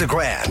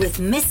Instagram. With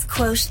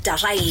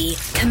misquote.ie.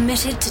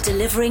 Committed to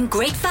delivering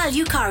great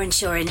value car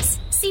insurance.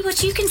 See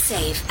what you can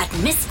save at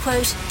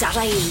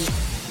misquote.ie.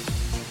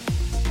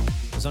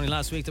 It was only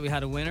last week that we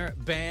had a winner.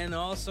 Ben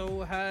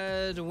also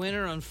had a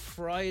winner on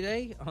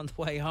Friday on the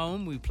way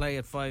home. We play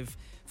at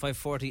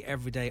 5:40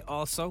 every day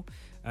also.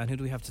 And who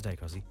do we have today,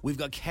 Cosy? We've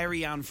got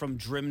Kerry-Ann from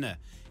Drimna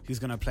who's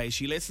going to play.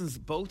 She listens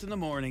both in the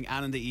morning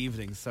and in the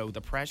evening, so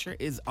the pressure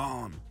is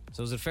on.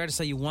 So is it fair to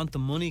say you want the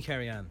money,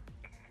 Kerry-Ann?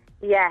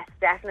 Yes,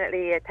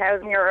 definitely.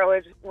 €1,000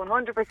 would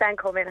 100%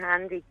 come in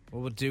handy.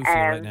 What would it do for you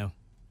right now?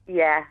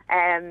 Yeah.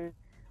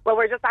 Well,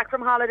 we're just back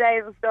from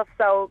holidays and stuff,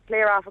 so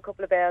clear off a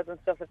couple of bills and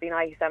stuff would be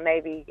nice, and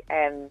maybe,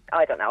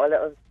 I don't know, a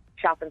little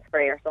shopping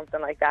spree or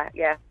something like that,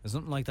 yeah. There's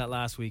nothing like that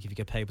last week if you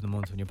get paid for the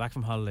month. When you're back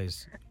from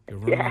holidays, you're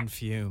running on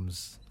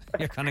fumes.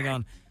 You're kind of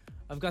gone,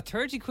 I've got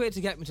 30 quid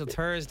to get me till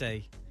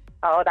Thursday.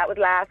 Oh, that was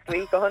last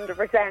week,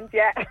 100%,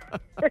 yeah.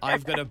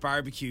 I've got a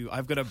barbecue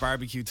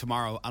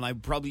tomorrow, and I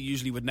probably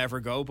usually would never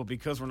go, but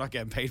because we're not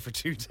getting paid for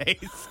 2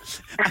 days,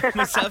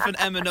 myself and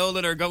Emma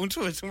Nolan are going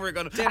to it, and we're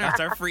going to dinner. It's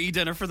our free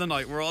dinner for the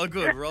night. We're all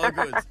good.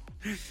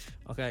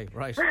 Okay,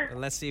 right.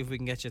 Let's see if we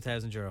can get you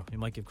 €1,000. You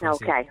might give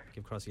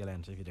Crossy a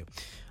lend if you do.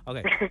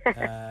 Okay,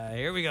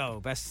 here we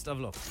go. Best of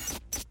luck.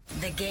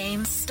 The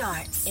game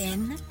starts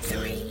in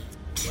 3,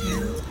 2,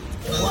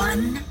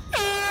 1.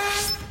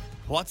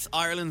 What's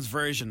Ireland's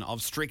version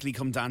of Strictly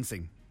Come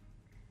Dancing?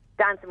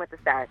 Dancing with the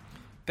Stars.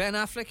 Ben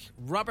Affleck,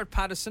 Robert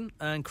Pattinson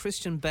and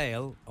Christian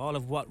Bale all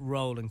have what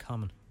role in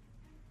common?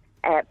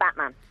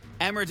 Batman.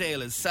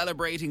 Emmerdale is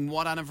celebrating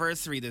what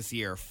anniversary this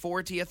year?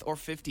 40th or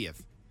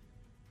 50th?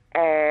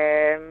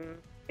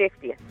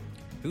 50th.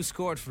 Who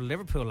scored for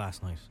Liverpool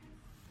last night?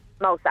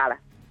 Mo Salah.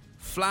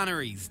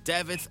 Flannery's,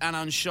 Devitt's and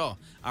Anshaw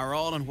are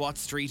all on what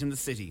street in the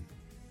city?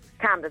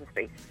 Camden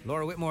Street.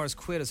 Laura Whitmore has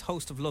quit as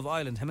host of Love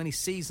Island. How many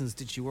seasons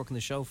did she work on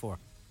the show for?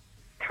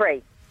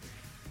 3.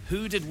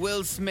 Who did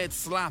Will Smith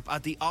slap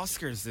at the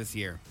Oscars this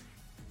year?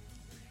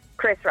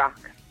 Chris Rock.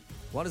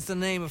 What is the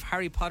name of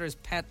Harry Potter's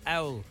pet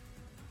owl?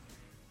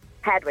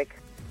 Hedwig.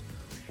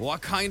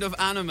 What kind of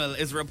animal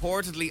is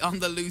reportedly on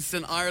the loose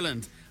in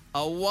Ireland?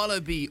 A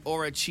wallaby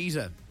or a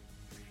cheetah?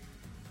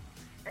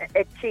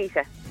 A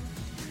cheetah.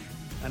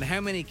 And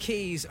how many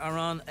keys are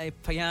on a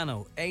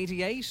piano?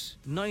 88,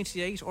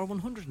 98 or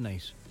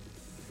 108?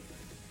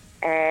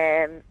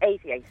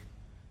 88.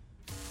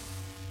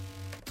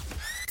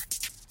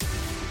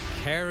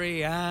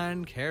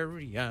 Kerry-Ann.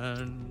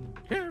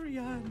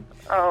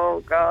 Oh,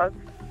 God.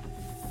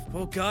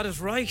 Oh, God is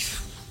right.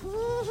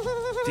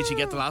 Did you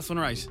get the last one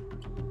right?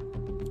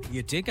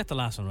 You did get the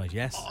last one right,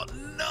 yes. Oh,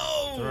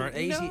 no! There are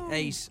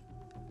 88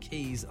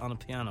 keys on a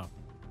piano.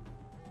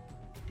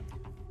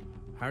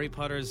 Harry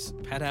Potter's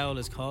pet owl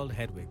is called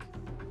Hedwig.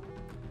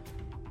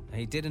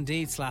 He did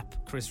indeed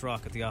slap Chris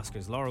Rock at the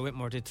Oscars. Laura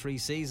Whitmore did 3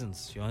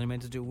 seasons. She only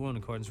meant to do 1,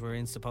 according to her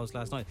Insta post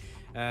last night.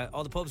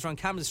 All the pubs around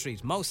Camden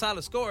Street. Mo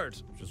Salah scored,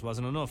 which just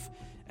wasn't enough.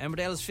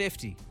 Emmerdale is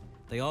 50.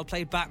 They all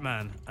played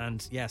Batman.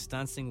 And yes,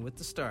 Dancing with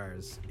the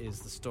Stars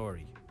is the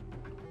story.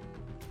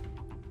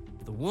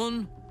 The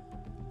one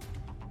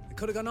that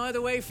could have gone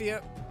either way for you,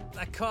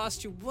 that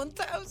cost you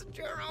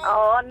 €1,000.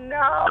 Oh,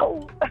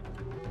 no.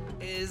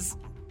 Is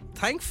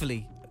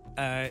thankfully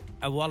a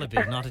wallaby,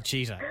 not a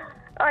cheetah.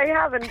 I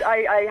haven't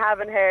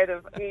heard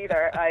of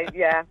either.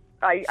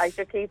 I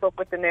should keep up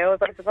with the news,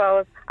 I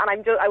suppose. And I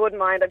wouldn't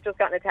mind. I've just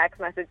gotten a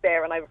text message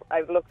there, and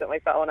I've looked at my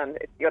phone, and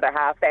it's the other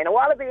half saying a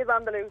wallaby is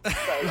on the loose. So,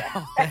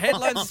 yeah. The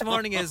headline this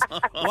morning is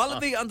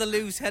wallaby on the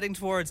loose heading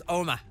towards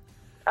Omagh.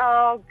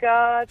 Oh,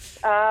 God.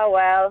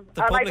 Well.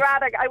 The And public-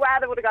 I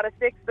rather would have got a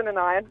 6 than a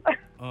 9.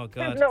 Oh, God.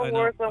 There's no I know,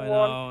 worse than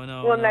I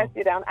know. one lets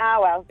you down.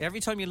 Well. Every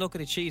time you look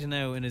at a cheetah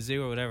now in a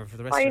zoo or whatever for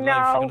the rest I of your life,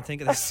 know. you're going to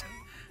think of this.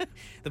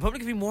 The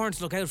public have been warned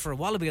to look out for a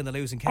wallaby on the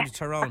loose in County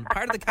Tyrone,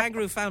 part of the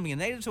kangaroo family and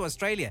native to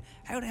Australia.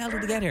 How the hell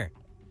did they get here?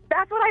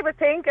 That's what I was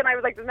thinking. I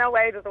was like, there's no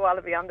way there's a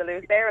wallaby on the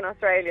loose there in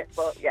Australia.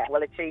 But yeah,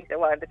 well, a cheetah,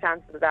 what are the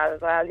chances of that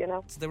as well, you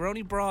know? So they were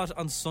only brought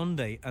on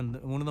Sunday,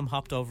 and one of them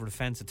hopped over the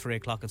fence at 3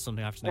 o'clock on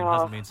Sunday afternoon. Oh.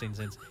 Hasn't been seen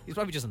since. He's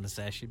probably just in the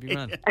sesh. He'd be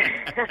man.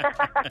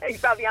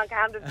 He's probably on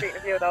Camden Street in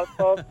a few of those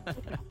pubs.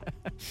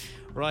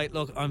 Right,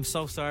 look, I'm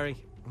so sorry.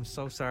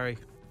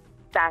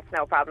 That's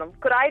no problem.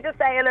 Could I just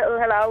say a little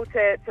hello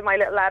to my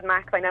little lad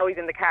Max? I know he's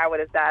in the car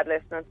with his dad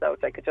listening, so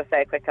if I could just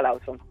say a quick hello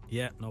to him.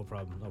 Yeah, no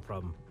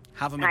problem.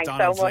 Have a Thanks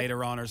McDonald's so much.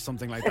 later on or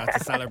something like that to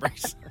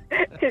celebrate.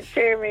 To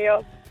cheer me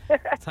up.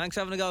 Thanks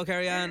for having a go,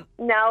 Kerry-Ann.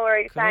 No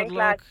worries. Good Thanks,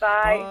 luck.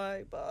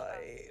 lads.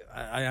 Bye.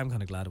 I am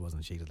kind of glad it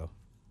wasn't a cheetah, though.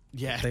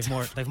 Yeah.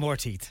 They've more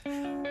teeth.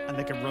 And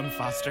they can run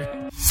faster.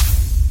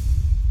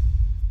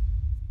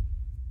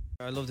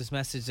 I love this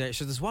message there.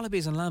 So there's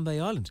wallabies on Lambay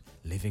Island,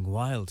 living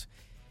wild.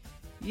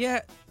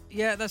 Yeah,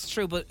 that's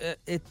true, but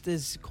it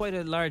is quite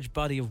a large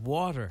body of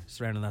water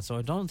surrounding that, so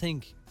I don't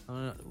think,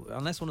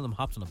 unless one of them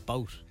hopped on a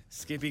boat.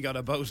 Skippy got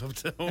a boat up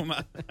to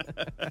Omagh.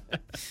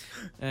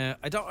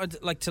 I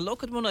don't like to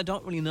look at one. I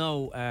don't really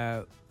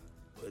know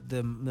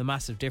the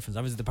massive difference.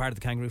 Obviously, the part of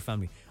the kangaroo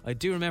family. I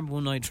do remember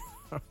one night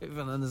driving,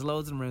 and there's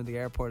loads of them around the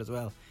airport as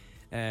well.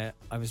 I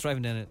was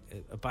driving down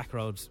a back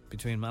road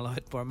between Malahide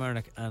and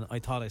Portmarnock, and I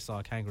thought I saw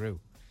a kangaroo.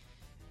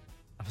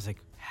 I was like,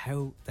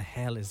 how the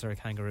hell is there a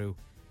kangaroo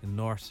in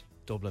North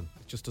Dublin?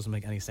 It just doesn't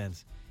make any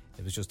sense.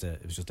 It was just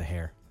a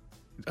hare.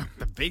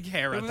 A big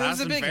hare at that, It was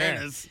a big hare.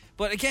 fairness.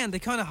 But again, they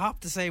kind of hop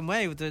the same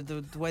way with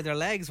the way their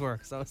legs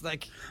work. So it's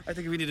like, I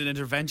think we need an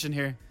intervention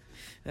here.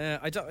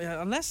 I don't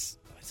unless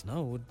I don't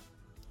know.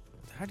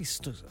 Hardly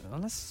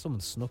unless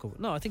someone snuck up.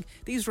 No, I think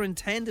these were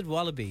intended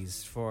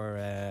wallabies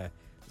for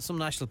some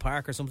national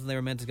park or something they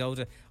were meant to go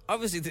to.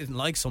 Obviously they didn't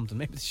like something.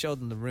 Maybe they showed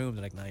them the room.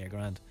 They're like, nah, you're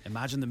grand.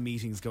 Imagine the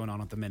meetings going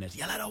on at the minute.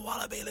 You let a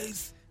wallaby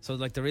loose. So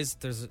like there's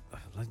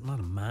like not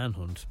a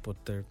manhunt, but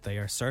they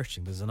are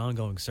searching. There's an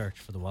ongoing search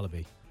for the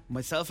wallaby.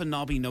 Myself and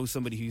Nobby know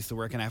somebody who used to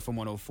work in FM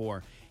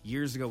 104.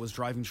 Years ago was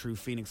driving through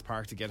Phoenix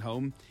Park to get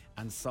home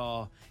and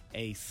saw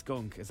a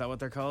skunk. Is that what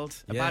they're called?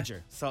 A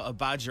badger. Saw a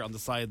badger on the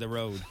side of the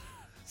road.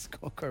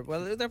 Skunk or,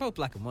 well, they're both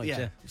black and white.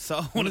 Yeah.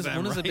 So one of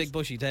them, has a right? big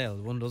bushy tail.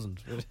 One doesn't.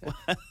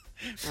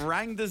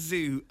 Rang the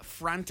zoo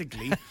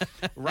frantically,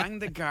 rang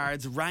the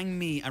guards, rang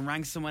me, and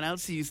rang someone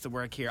else who used to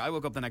work here. I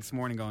woke up the next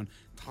morning going,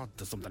 thought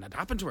something had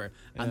happened to her.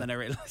 And then I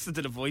listened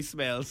to the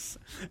voicemails.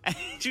 And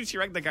she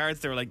rang the guards.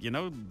 They were like,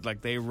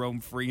 like they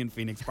roam free in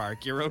Phoenix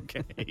Park. You're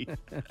okay.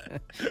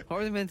 What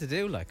were they meant to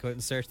do? Like go out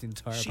and search the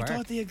entire She park?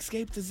 thought they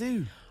escaped the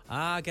zoo.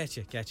 Ah, get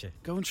you.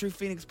 Going through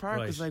Phoenix Park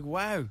Right. was like,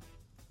 wow.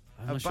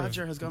 I'm A not sure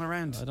badger if- has gone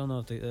around. I don't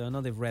know if I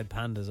know they've red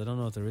pandas. I don't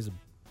know if there is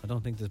I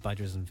don't think there's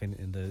badgers in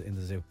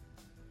the zoo.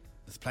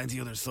 There's plenty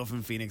of other stuff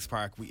in Phoenix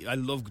Park. I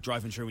love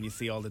driving through when you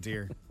see all the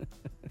deer.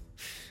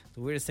 The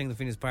weirdest thing in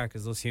Phoenix Park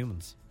is those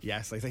humans.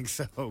 Yes, I think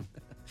so.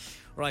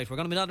 Right, we're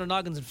going to be nodding our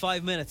noggins in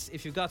 5 minutes.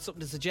 If you've got something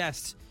to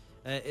suggest,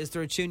 is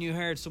there a tune you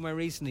heard somewhere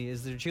recently?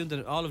 Is there a tune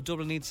that all of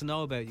Dublin needs to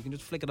know about? You can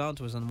just flick it on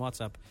to us on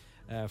WhatsApp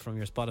from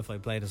your Spotify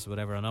playlist or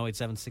whatever on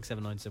 087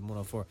 679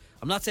 7104.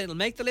 I'm not saying it'll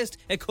make the list.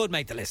 It could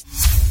make the list.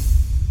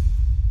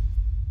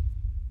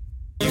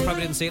 You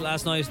probably didn't see it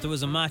last night. There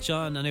was a match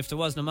on, and if there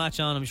wasn't a match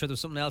on, I'm sure there was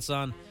something else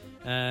on.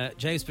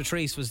 James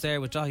Patrice was there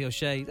with Dahi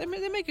O'Shea. They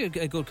make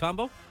a good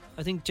combo.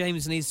 I think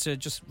James needs to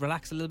just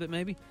relax a little bit,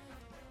 maybe.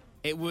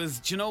 It was,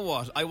 do you know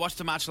what? I watched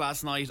the match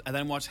last night. I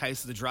then watched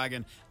House of the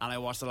Dragon, and I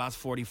watched the last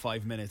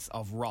 45 minutes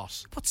of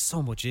Rot. Put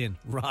so much in.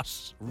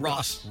 Rot.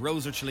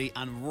 Rose or Chile,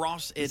 and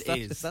Rot it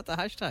is. Is that the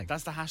hashtag?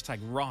 That's the hashtag,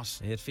 Rot.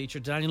 It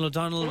featured Daniel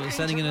O'Donnell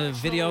sending in a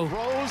video.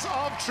 Rose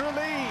of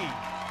Tralee.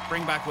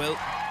 Bring back Will.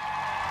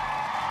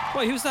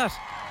 Wait, who's that?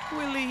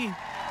 Willie.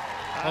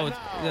 Oh,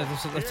 yeah,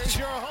 Here's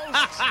your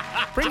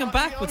host. bring him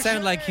back would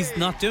sound like he's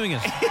not doing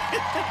it.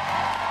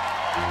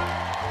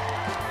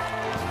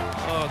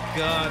 Oh,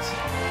 God.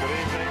 Good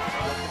evening.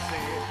 Good to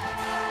see you.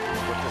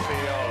 Good to see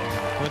you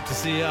all. Good to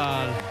see you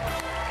all.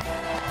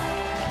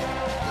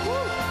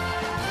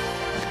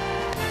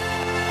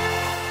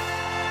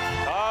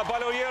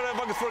 Baloyera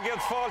Bugsford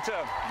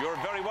Falta. You're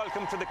very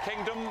welcome to the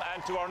Kingdom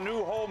and to our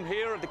new home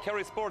here at the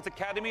Kerry Sports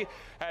Academy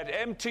at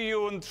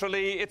MTU in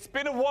Tralee. It's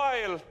been a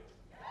while.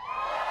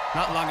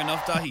 Not long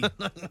enough,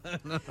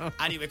 Dahi.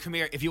 Anyway, come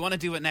here. If you want to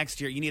do it next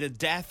year, you need a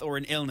death or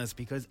an illness,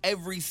 because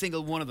every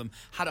single one of them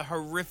had a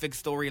horrific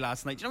story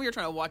last night. You know, you're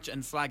trying to watch it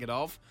and slag it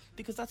off,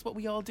 because that's what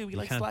we all do. We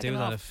like can't slagging do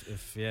that off.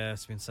 if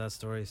it's been sad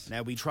stories.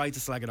 Now, we tried to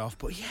slag it off,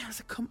 but yeah, I was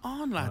like, come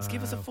on, lads,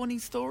 give us a funny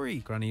story.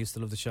 Granny used to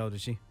love the show, did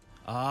she?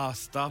 Ah,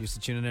 stop. Used to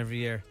tune in every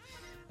year.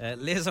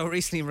 Lizzo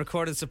recently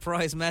recorded a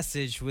surprise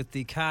message with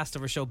the cast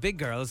of her show Big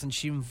Girls, and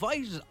she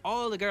invited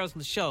all the girls on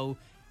the show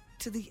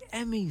to the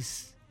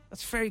Emmys.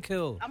 That's very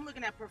cool. I'm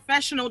looking at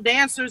professional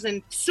dancers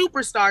and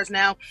superstars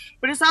now,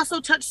 but it's also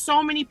touched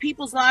so many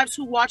people's lives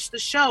who watch the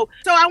show.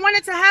 So I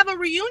wanted to have a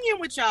reunion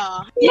with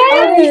y'all.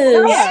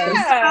 Yes.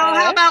 So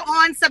how about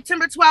on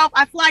September 12th,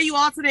 I fly you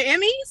all to the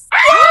Emmys?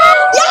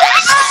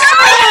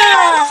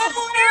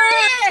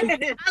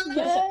 I love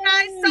you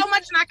guys so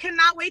much, and I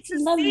cannot wait to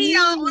see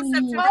y'all on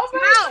September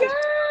 12th.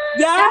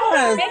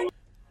 Yes.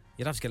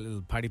 You'd have to get a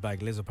little party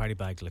bag, Lizzo party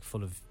bag, like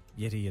full of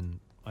Yeti and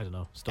I don't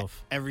know,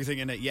 stuff. Everything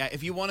in it, yeah.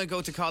 If you want to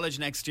go to college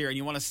next year and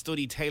you want to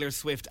study Taylor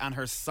Swift and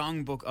her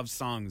songbook of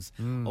songs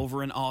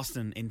over in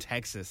Austin, in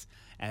Texas,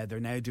 they're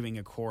now doing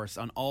a course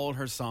on all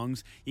her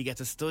songs. You get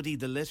to study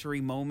the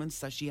literary moments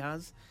that she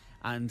has.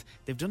 And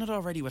they've done it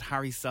already with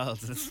Harry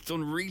Styles, and it's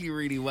done really,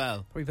 really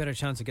well. Probably better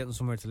chance of getting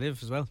somewhere to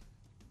live as well.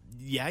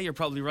 Yeah, you're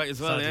probably right as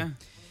well, Sadly.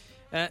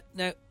 yeah.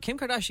 Now, Kim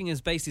Kardashian is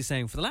basically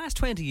saying, for the last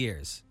 20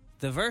 years,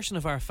 the version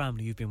of our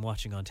family you've been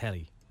watching on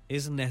telly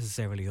isn't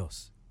necessarily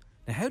us.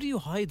 Now, how do you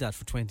hide that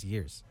for 20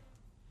 years?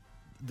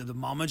 The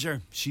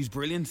momager, she's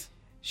brilliant.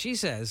 She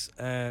says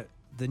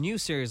the new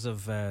series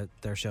of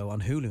their show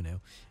on Hulu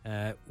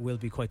now will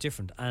be quite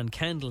different. And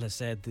Kendall has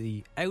said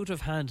the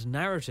out-of-hand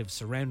narrative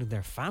surrounding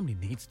their family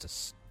needs to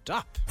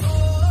stop.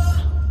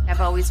 I've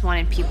always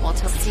wanted people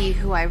to see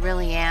who I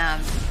really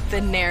am.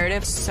 The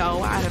narrative's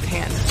so out of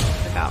hand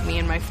about me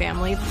and my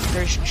family.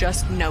 There's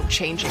just no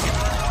changing it.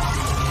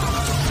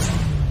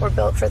 We're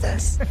built for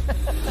this.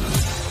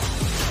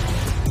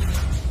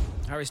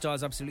 Harry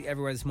Styles absolutely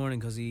everywhere this morning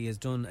because he has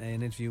done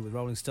an interview with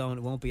Rolling Stone.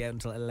 It won't be out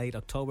until late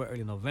October,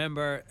 early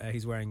November.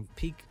 He's wearing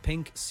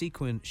pink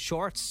sequin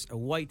shorts, a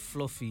white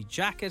fluffy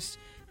jacket.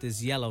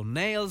 There's yellow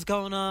nails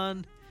going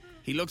on.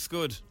 He looks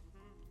good.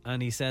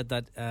 And he said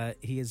that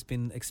he has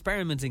been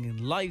experimenting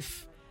in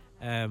life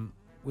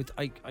with,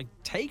 I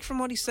take from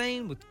what he's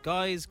saying, with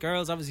guys,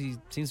 girls. Obviously, he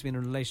seems to be in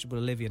a relationship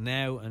with Olivia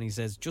now. And he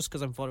says, just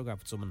because I'm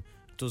photographed with someone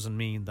doesn't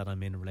mean that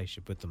I'm in a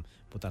relationship with them.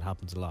 But that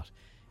happens a lot.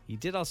 He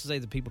did also say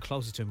that people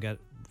closest to him get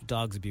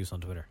dogs abuse on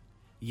Twitter.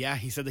 Yeah,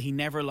 he said that he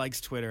never likes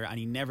Twitter and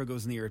he never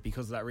goes near it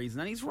because of that reason.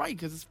 And he's right,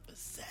 because it's a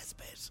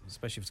cesspit.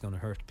 Especially if it's going to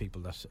hurt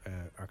people that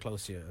are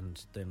close to you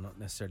and they're not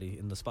necessarily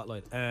in the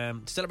spotlight.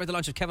 To celebrate the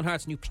launch of Kevin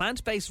Hart's new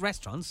plant-based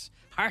restaurants,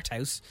 Hart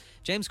House,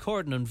 James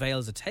Corden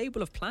unveils a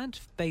table of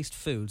plant-based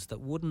foods that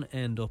wouldn't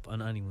end up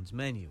on anyone's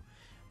menu.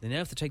 They now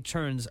have to take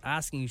turns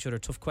asking each other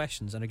tough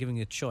questions and are giving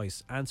a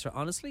choice. Answer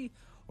honestly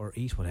or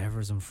eat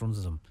whatever is in front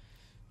of them.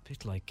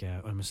 Bit like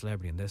I'm a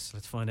celebrity in this.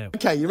 Let's find out.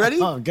 Okay, you ready?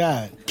 Oh,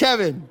 God.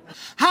 Kevin,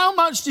 how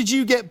much did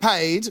you get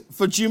paid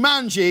for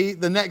Jumanji: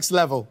 The Next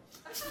Level?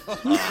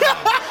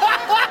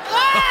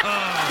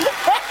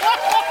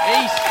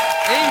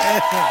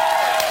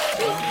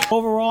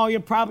 Overall,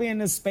 you're probably in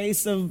the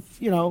space of,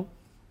 I don't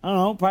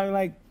know, probably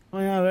like,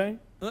 probably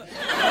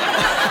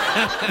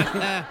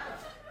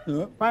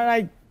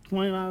like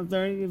 29 to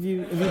 30 if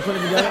you put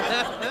it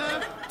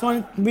together.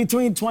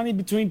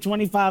 Between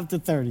 25 to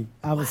 30,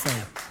 I would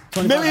say.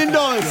 $1 million.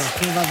 Yeah,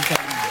 25 to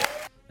 30.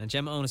 And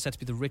Gemma Owen is set to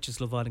be the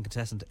richest Love Island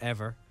contestant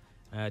ever.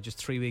 Just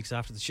 3 weeks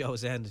after the show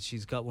has ended,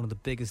 she's got one of the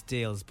biggest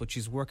deals, but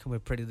she's working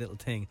with Pretty Little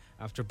Thing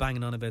after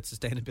banging on about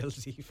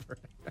sustainability for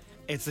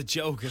It's a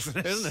joke, isn't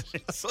it?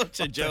 It's such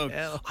a joke.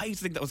 I used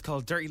to think that was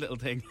called Dirty Little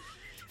Thing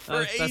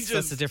for ages.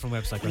 That's a different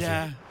website.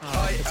 Yeah.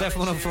 It's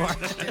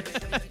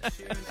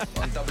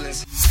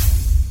F104.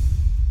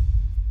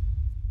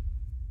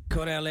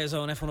 Cordell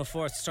Lazo on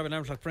F104. It's Strawberry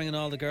Alarm Clock, bringing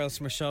all the girls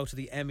from her show to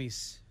the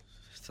Emmys.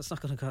 That's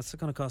not going to cost.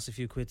 It's going to cost a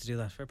few quid to do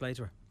that. Fair play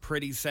to her.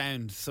 Pretty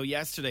sound. So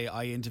yesterday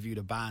I interviewed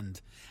a band,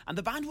 and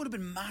the band would have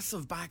been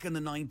massive back in the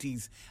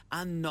 90s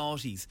and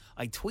noughties.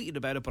 I tweeted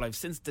about it, but I've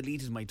since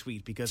deleted my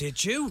tweet because...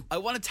 Did you? I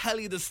want to tell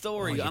you the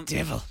story. Oh, you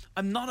devil.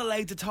 I'm not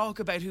allowed to talk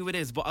about who it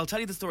is, but I'll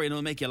tell you the story and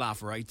it'll make you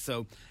laugh, right?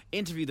 So,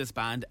 interview this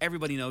band.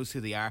 Everybody knows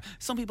who they are.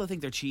 Some people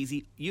think they're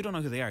cheesy. You don't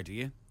know who they are, do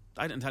you?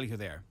 I didn't tell you who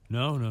they are.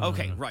 No.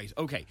 Okay, no. right,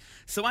 okay.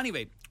 So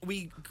anyway,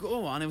 we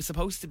go on. It was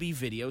supposed to be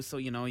video, so,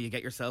 you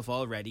get yourself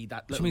all ready.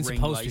 That little What do you mean ring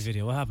supposed light. to be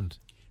video? What happened?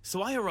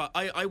 So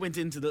I went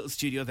into the little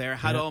studio there,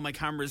 had all my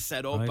cameras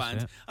set up,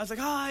 and I was like,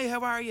 hi,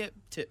 how are you?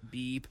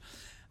 Beep.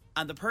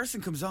 And the person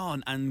comes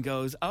on and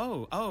goes,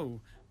 oh,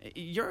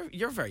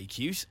 you're very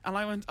cute. And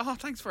I went, oh,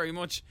 thanks very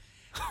much.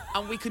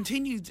 And we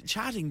continued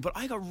chatting, but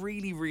I got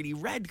really, really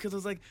red because I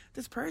was like,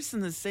 this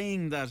person is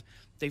saying that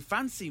they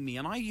fancy me,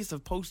 and I used to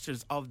have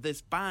posters of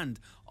this band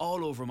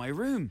all over my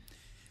room.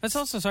 That's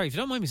also, sorry, if you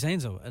don't mind me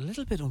saying so, a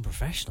little bit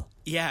unprofessional.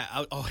 Yeah,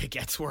 it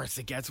gets worse,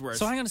 So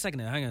hang on a second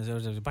now,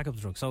 back up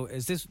the truck. So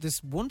is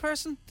this one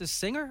person, this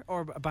singer,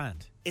 or a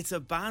band? It's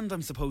a band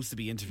I'm supposed to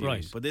be interviewing,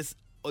 right. But there's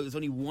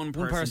only one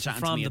person chatting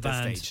from to me the at this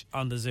band stage.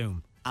 On the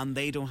Zoom. And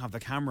they don't have the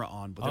camera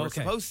on, but they were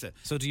supposed to.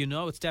 So do you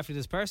know it's definitely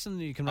this person?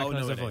 You can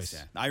recognise their voice?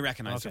 Yeah. I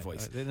recognise their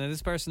voice. Now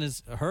this person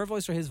is her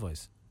voice or his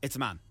voice? It's a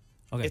man.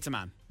 Okay. It's a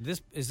man.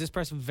 Is this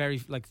person very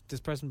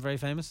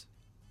famous?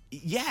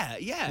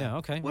 Yeah.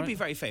 Okay. Would be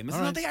very famous.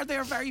 All No, right. they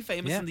are very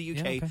famous in the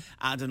UK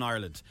and in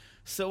Ireland.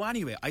 So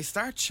anyway, I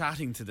start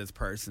chatting to this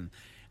person,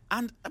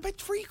 and about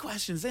 3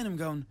 questions in, I'm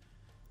going,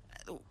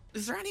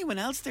 is there anyone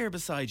else there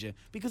beside you?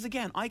 Because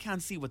again, I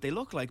can't see what they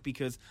look like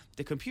because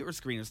the computer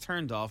screen is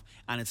turned off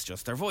and it's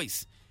just their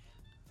voice.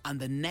 And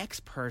the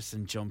next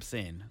person jumps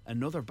in,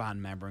 another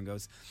band member, and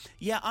goes,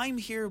 yeah, I'm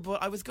here,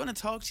 but I was going to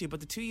talk to you, but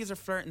the two of you are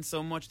flirting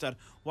so much that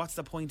what's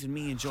the point in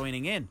me in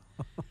joining in?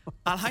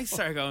 And I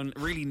started going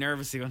really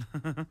nervously, going,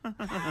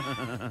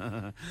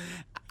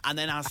 and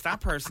then asked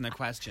that person a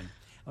question.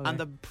 Okay. And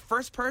the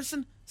first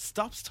person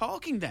stops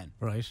talking then.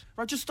 Right.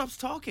 Or just stops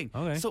talking.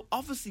 Okay. So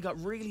obviously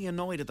got really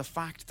annoyed at the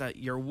fact that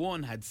your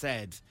one had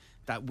said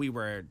that we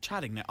were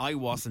chatting. Now, I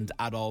wasn't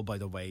at all, by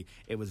the way.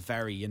 It was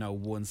very,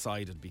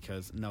 one-sided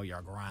because, no, you're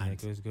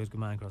grand. Yeah, good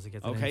man, Crossy.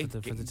 Get the okay. name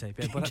for the tape.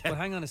 Yeah, but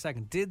hang on a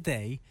second. Did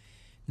they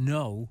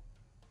know,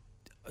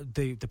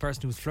 the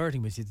person who was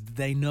flirting with you, did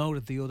they know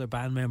that the other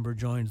band member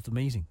joined the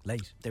meeting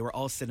late? They were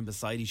all sitting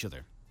beside each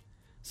other.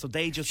 So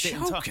they just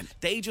didn't talk.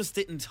 They just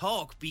didn't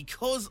talk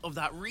because of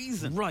that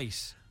reason.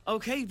 Right.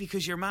 Okay,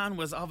 because your man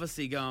was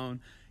obviously going...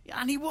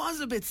 And he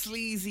was a bit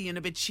sleazy and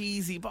a bit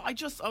cheesy, but I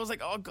was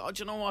like, oh God,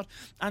 you know what?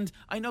 And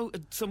I know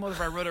some of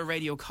our other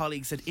radio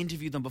colleagues had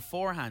interviewed them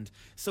beforehand.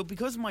 So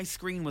because my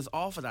screen was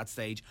off at that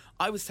stage,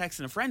 I was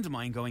texting a friend of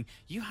mine going,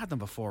 you had them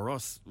before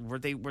us. Were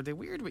they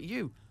weird with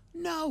you?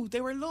 No, they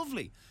were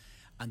lovely.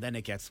 And then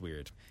it gets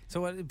weird.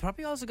 So it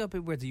probably also got a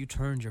bit weird that you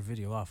turned your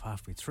video off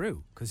halfway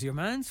through because your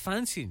man's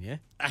fancying you.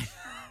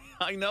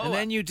 I know. And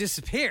then you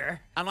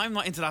disappear. And I'm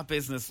not into that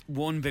business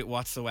one bit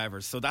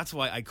whatsoever. So that's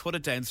why I cut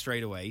it down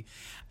straight away.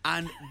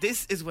 And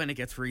this is when it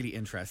gets really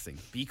interesting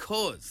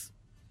because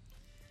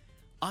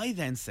I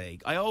then say,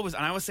 I always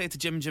say it to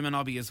Jim and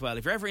Nobby as well,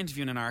 if you're ever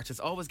interviewing an artist,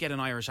 always get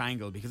an Irish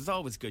angle, because it's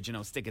always good,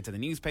 stick it to the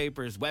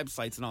newspapers,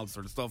 websites and all that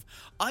sort of stuff.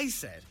 I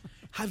said,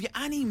 have you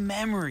any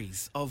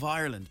memories of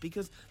Ireland?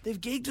 Because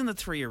they've gigged in the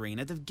Three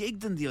Arena, they've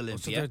gigged in the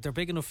Olympia. So they're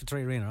big enough for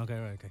Three Arena,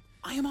 okay.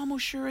 I am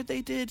almost sure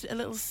they did a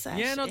little set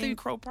in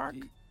Croke Park.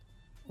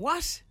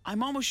 What?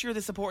 I'm almost sure they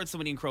supported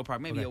somebody in Croke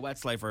Park, maybe a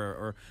Westlife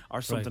or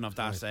something of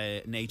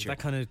that nature. That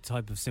kind of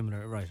type of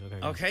similar, right?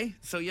 Okay. Okay,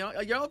 so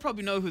y'all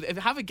probably know who. If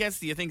you have a guess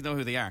that you think know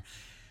who they are.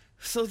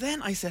 So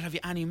then I said, "Have you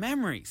any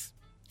memories?"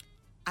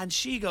 And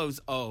she goes,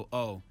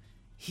 "Oh."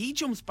 He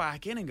jumps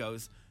back in and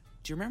goes,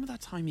 "Do you remember that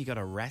time you got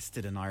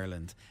arrested in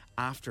Ireland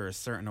after a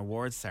certain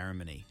awards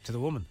ceremony?" To the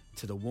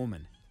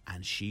woman.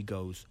 And she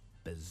goes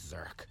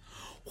berserk.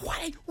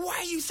 Why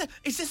are you saying?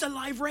 Is this a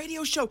live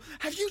radio show?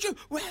 Have you just?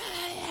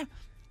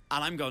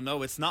 And I'm going,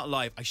 no, it's not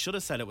live. I should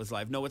have said it was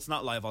live. No, it's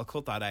not live. I'll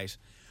cut that out.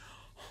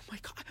 Oh my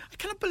God, I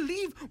cannot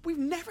believe we've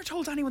never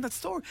told anyone that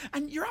story.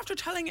 And you're after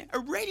telling a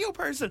radio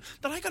person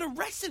that I got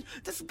arrested.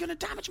 This is going to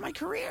damage my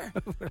career.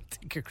 I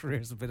think your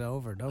career's a bit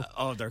over, no?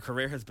 Their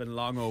career has been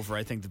long over.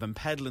 I think they've been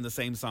peddling the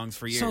same songs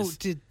for years. So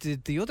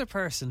did the other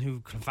person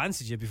who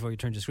fancied you before you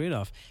turned your screen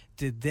off,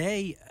 did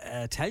they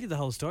tell you the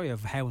whole story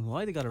of how and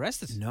why they got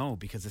arrested? No,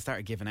 because they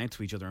started giving out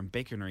to each other and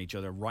bickering at each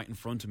other right in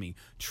front of me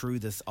through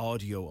this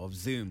audio of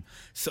Zoom.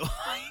 So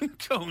I'm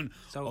going,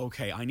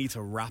 okay, I need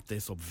to wrap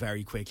this up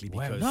very quickly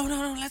because...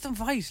 No, let them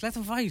fight.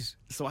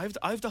 So I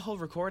have the whole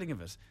recording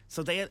of it.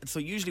 So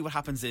usually what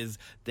happens is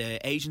the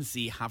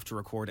agency have to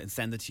record it and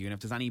send it to you, and if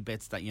there's any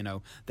bits that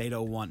they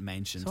don't want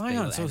mentioned, so hang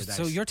on.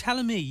 So you're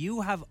telling me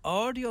you have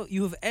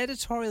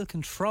editorial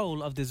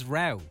control of this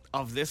row?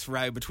 Of this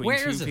row between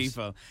two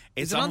people.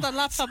 Is it on that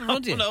laptop in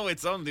front of you? No,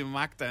 it's on the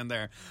Mac down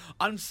there.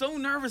 I'm so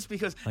nervous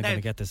because I'm going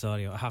to get this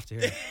audio. I have to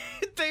hear it.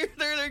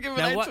 they're giving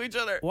out to each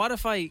other. What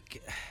if I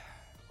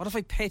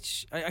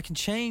pitch? I can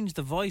change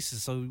the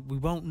voices so we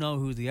won't know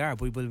who they are,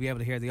 but we'll be able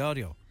to hear the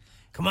audio.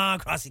 Come on,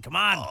 Crossy, come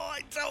on. Oh,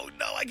 I don't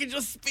know. I can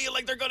just feel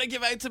like they're going to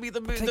give out to me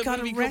the movie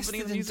company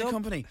and the music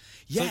company.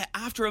 Yeah,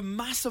 after a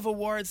massive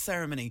awards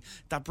ceremony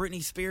that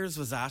Britney Spears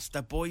was at,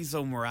 that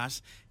Boyzone were at.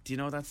 Do you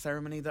know that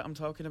ceremony that I'm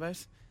talking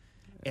about?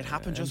 It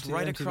happened just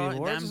right across the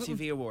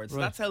MTV Awards.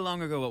 Right. That's how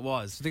long ago it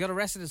was. So they got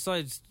arrested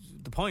inside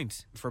the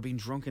Point for being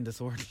drunk and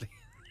disorderly.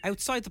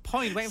 Outside the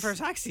Point, waiting for a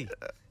taxi.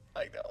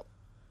 I know.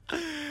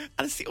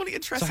 And it's the only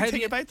interesting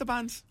thing about the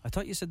band. I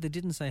thought you said they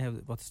didn't say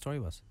what the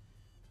story was.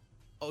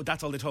 Oh,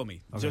 that's all they told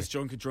me. Okay. Just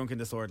drunk and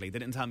disorderly. They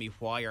didn't tell me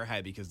why or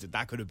how, because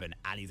that could have been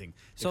anything.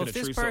 So if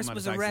this person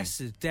was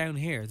arrested down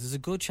here, there's a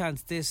good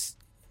chance this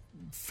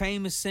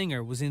famous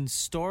singer was in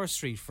Store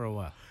Street for a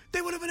while.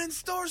 They would have been in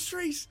Store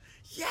Street.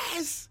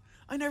 Yes.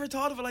 I never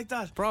thought of it like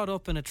that. Brought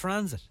up in a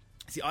transit.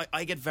 See,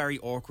 I get very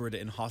awkward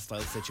in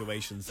hostile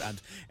situations, and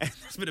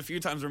there's been a few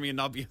times where me and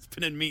Nobby have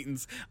been in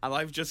meetings and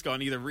I've just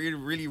gone either really,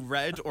 really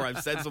red or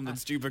I've said something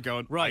stupid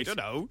going, right, I don't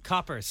know.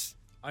 Coppers,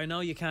 I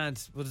know you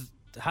can't, but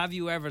have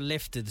you ever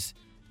lifted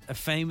a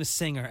famous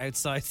singer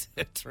outside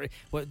the tree?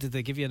 What, did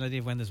they give you an idea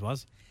of when this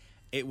was?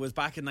 It was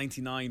back in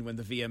 99 when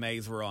the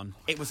VMAs were on.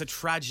 It was a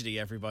tragedy,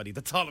 everybody.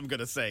 That's all I'm going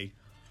to say.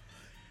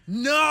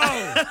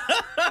 No!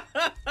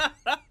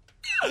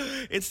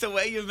 It's the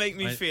way you make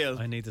me feel.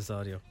 I need this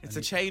audio. It's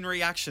a chain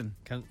reaction.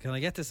 Can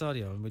I get this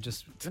audio? And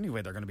it's the only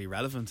way they're going to be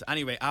relevant.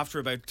 Anyway, after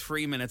about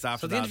 3 minutes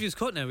after that... So the interview's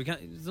cut now.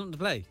 There's nothing to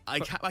play. I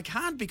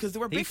can't because they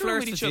were bickering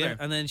with each other.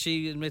 And then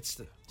she admits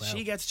that...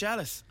 She gets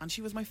jealous. And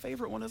she was my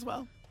favourite one as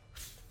well.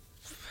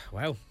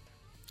 Wow.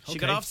 She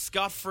got off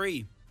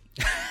scot-free.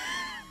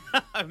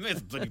 I miss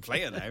bloody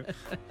playing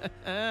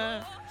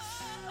now.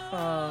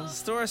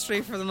 Store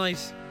Street for the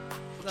night.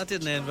 That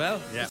didn't end well.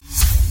 Yeah.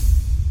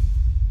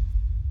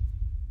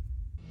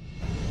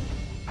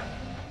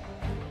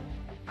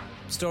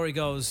 Story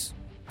goes,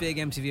 big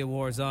MTV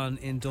Awards on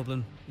in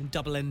Dublin.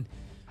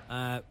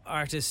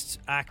 Artist,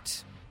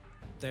 act.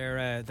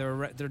 They're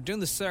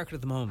doing the circuit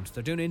at the moment.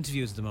 They're doing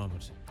interviews at the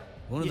moment.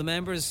 One of the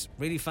members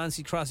really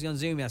fancied Crossy on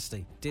Zoom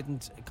yesterday.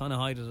 Didn't kind of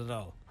hide it at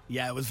all.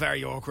 Yeah, it was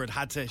very awkward.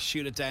 Had to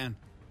shoot it down.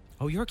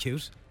 Oh, you're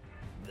cute.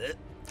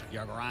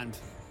 You're grand.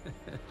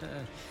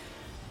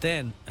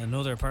 Then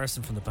another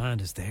person from the band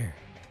is there.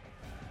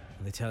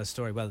 And they tell a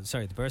story. Well,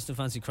 sorry, the person who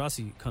fancied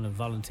Crossy kind of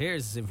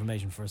volunteers this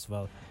information first of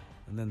all.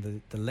 And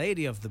then the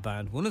lady of the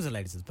band, one of the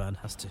ladies of the band,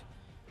 has to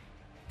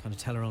kind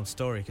of tell her own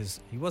story because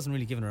he wasn't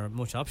really giving her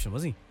much option,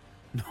 was he?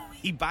 No,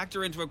 he backed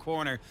her into a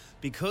corner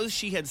because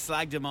she had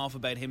slagged him off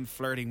about him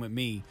flirting with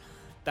me,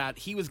 that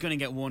he was going to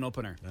get one up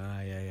on her.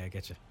 Yeah, I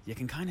get you. You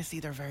can kind of see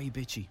they're very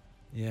bitchy.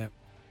 Yeah.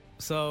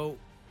 So,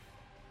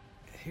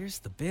 here's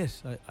the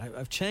bit.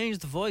 I've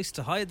changed the voice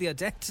to hide the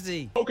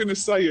identity. I'm not going to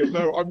say it.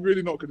 No, I'm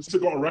really not going to say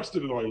it. You got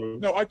arrested in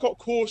Ireland. No, I got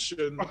cautioned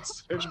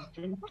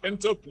in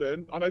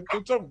Dublin, and I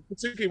don't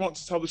particularly want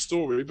to tell the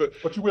story, but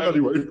you will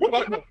anyway.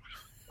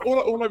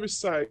 All I would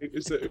say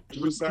is that it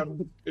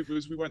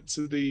was we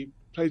attended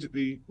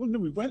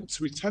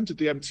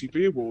the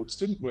MTV Awards,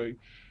 didn't we?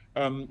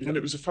 And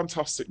it was a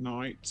fantastic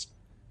night,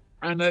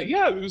 and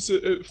it was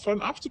a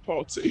fun after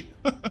party.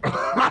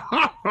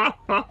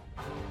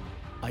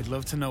 I'd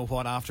love to know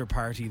what after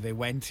party they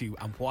went to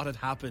and what had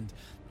happened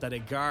that a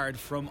guard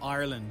from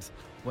Ireland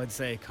would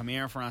say, come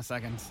here for a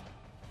second.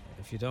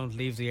 If you don't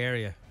leave the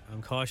area,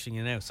 I'm cautioning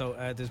you now. So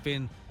there's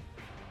been,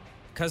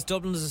 because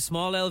Dublin is a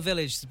small L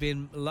village, there's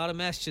been a lot of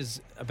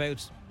messages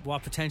about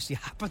what potentially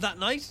happened that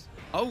night.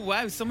 Oh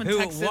wow, someone Who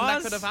texted it that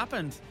was? could have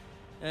happened.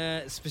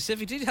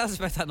 Specific details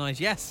about that night,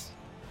 yes.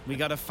 We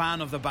got a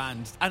fan of the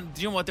band, and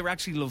do you know what? They were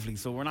actually lovely,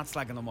 so we're not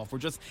slagging them off.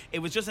 It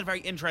was just a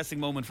very interesting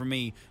moment for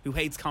me, who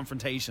hates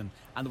confrontation,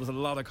 and there was a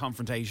lot of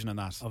confrontation in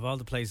that. Of all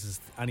the places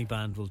any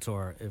band will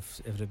tour,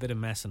 if a bit of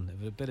messing,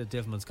 if a bit of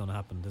different's going to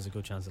happen, there's a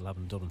good chance it'll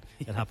happen in Dublin.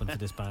 It happened for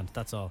this band.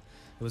 That's all.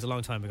 It was a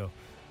long time ago.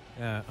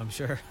 I'm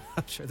sure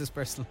this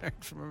person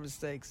learned from her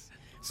mistakes.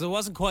 So it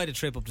wasn't quite a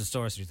trip up to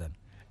Store Street then.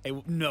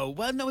 No,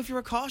 if you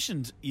were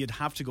cautioned, you'd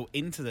have to go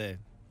into the.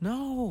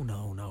 No.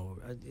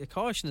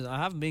 Caution is. I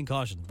haven't been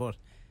cautioned, but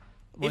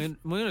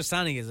my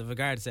understanding is if a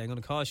guard say, I'm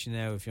going to caution you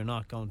now if you're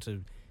not going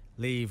to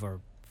leave or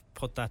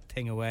put that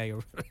thing away,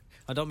 or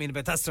I don't mean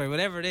about that story,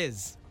 whatever it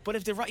is. But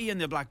if they write you in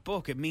the black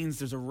book, it means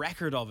there's a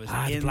record of it.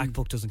 The black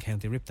book doesn't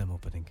count. They rip them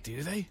up, I think.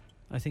 Do they?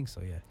 I think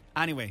so, yeah.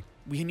 Anyway,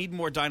 we need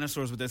more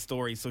dinosaurs with this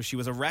story. So she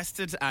was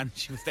arrested and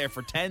she was there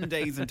for 10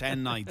 days and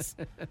 10 nights.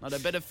 Not a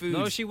bit of food.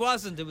 No, she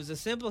wasn't. It was a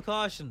simple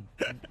caution.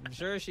 I'm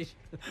sure she...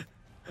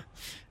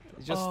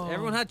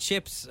 Everyone had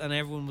chips and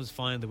everyone was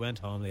fine. They went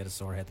home. They had a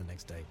sore head the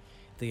next day.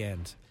 The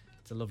end.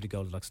 It's a lovely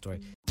Goldilocks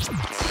story.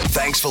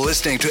 Thanks for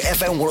listening to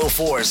FM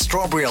 104's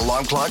Strawberry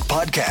Alarm Clock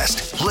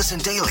podcast. Listen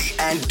daily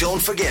and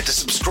don't forget to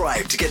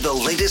subscribe to get the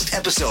latest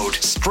episode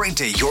straight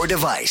to your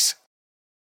device.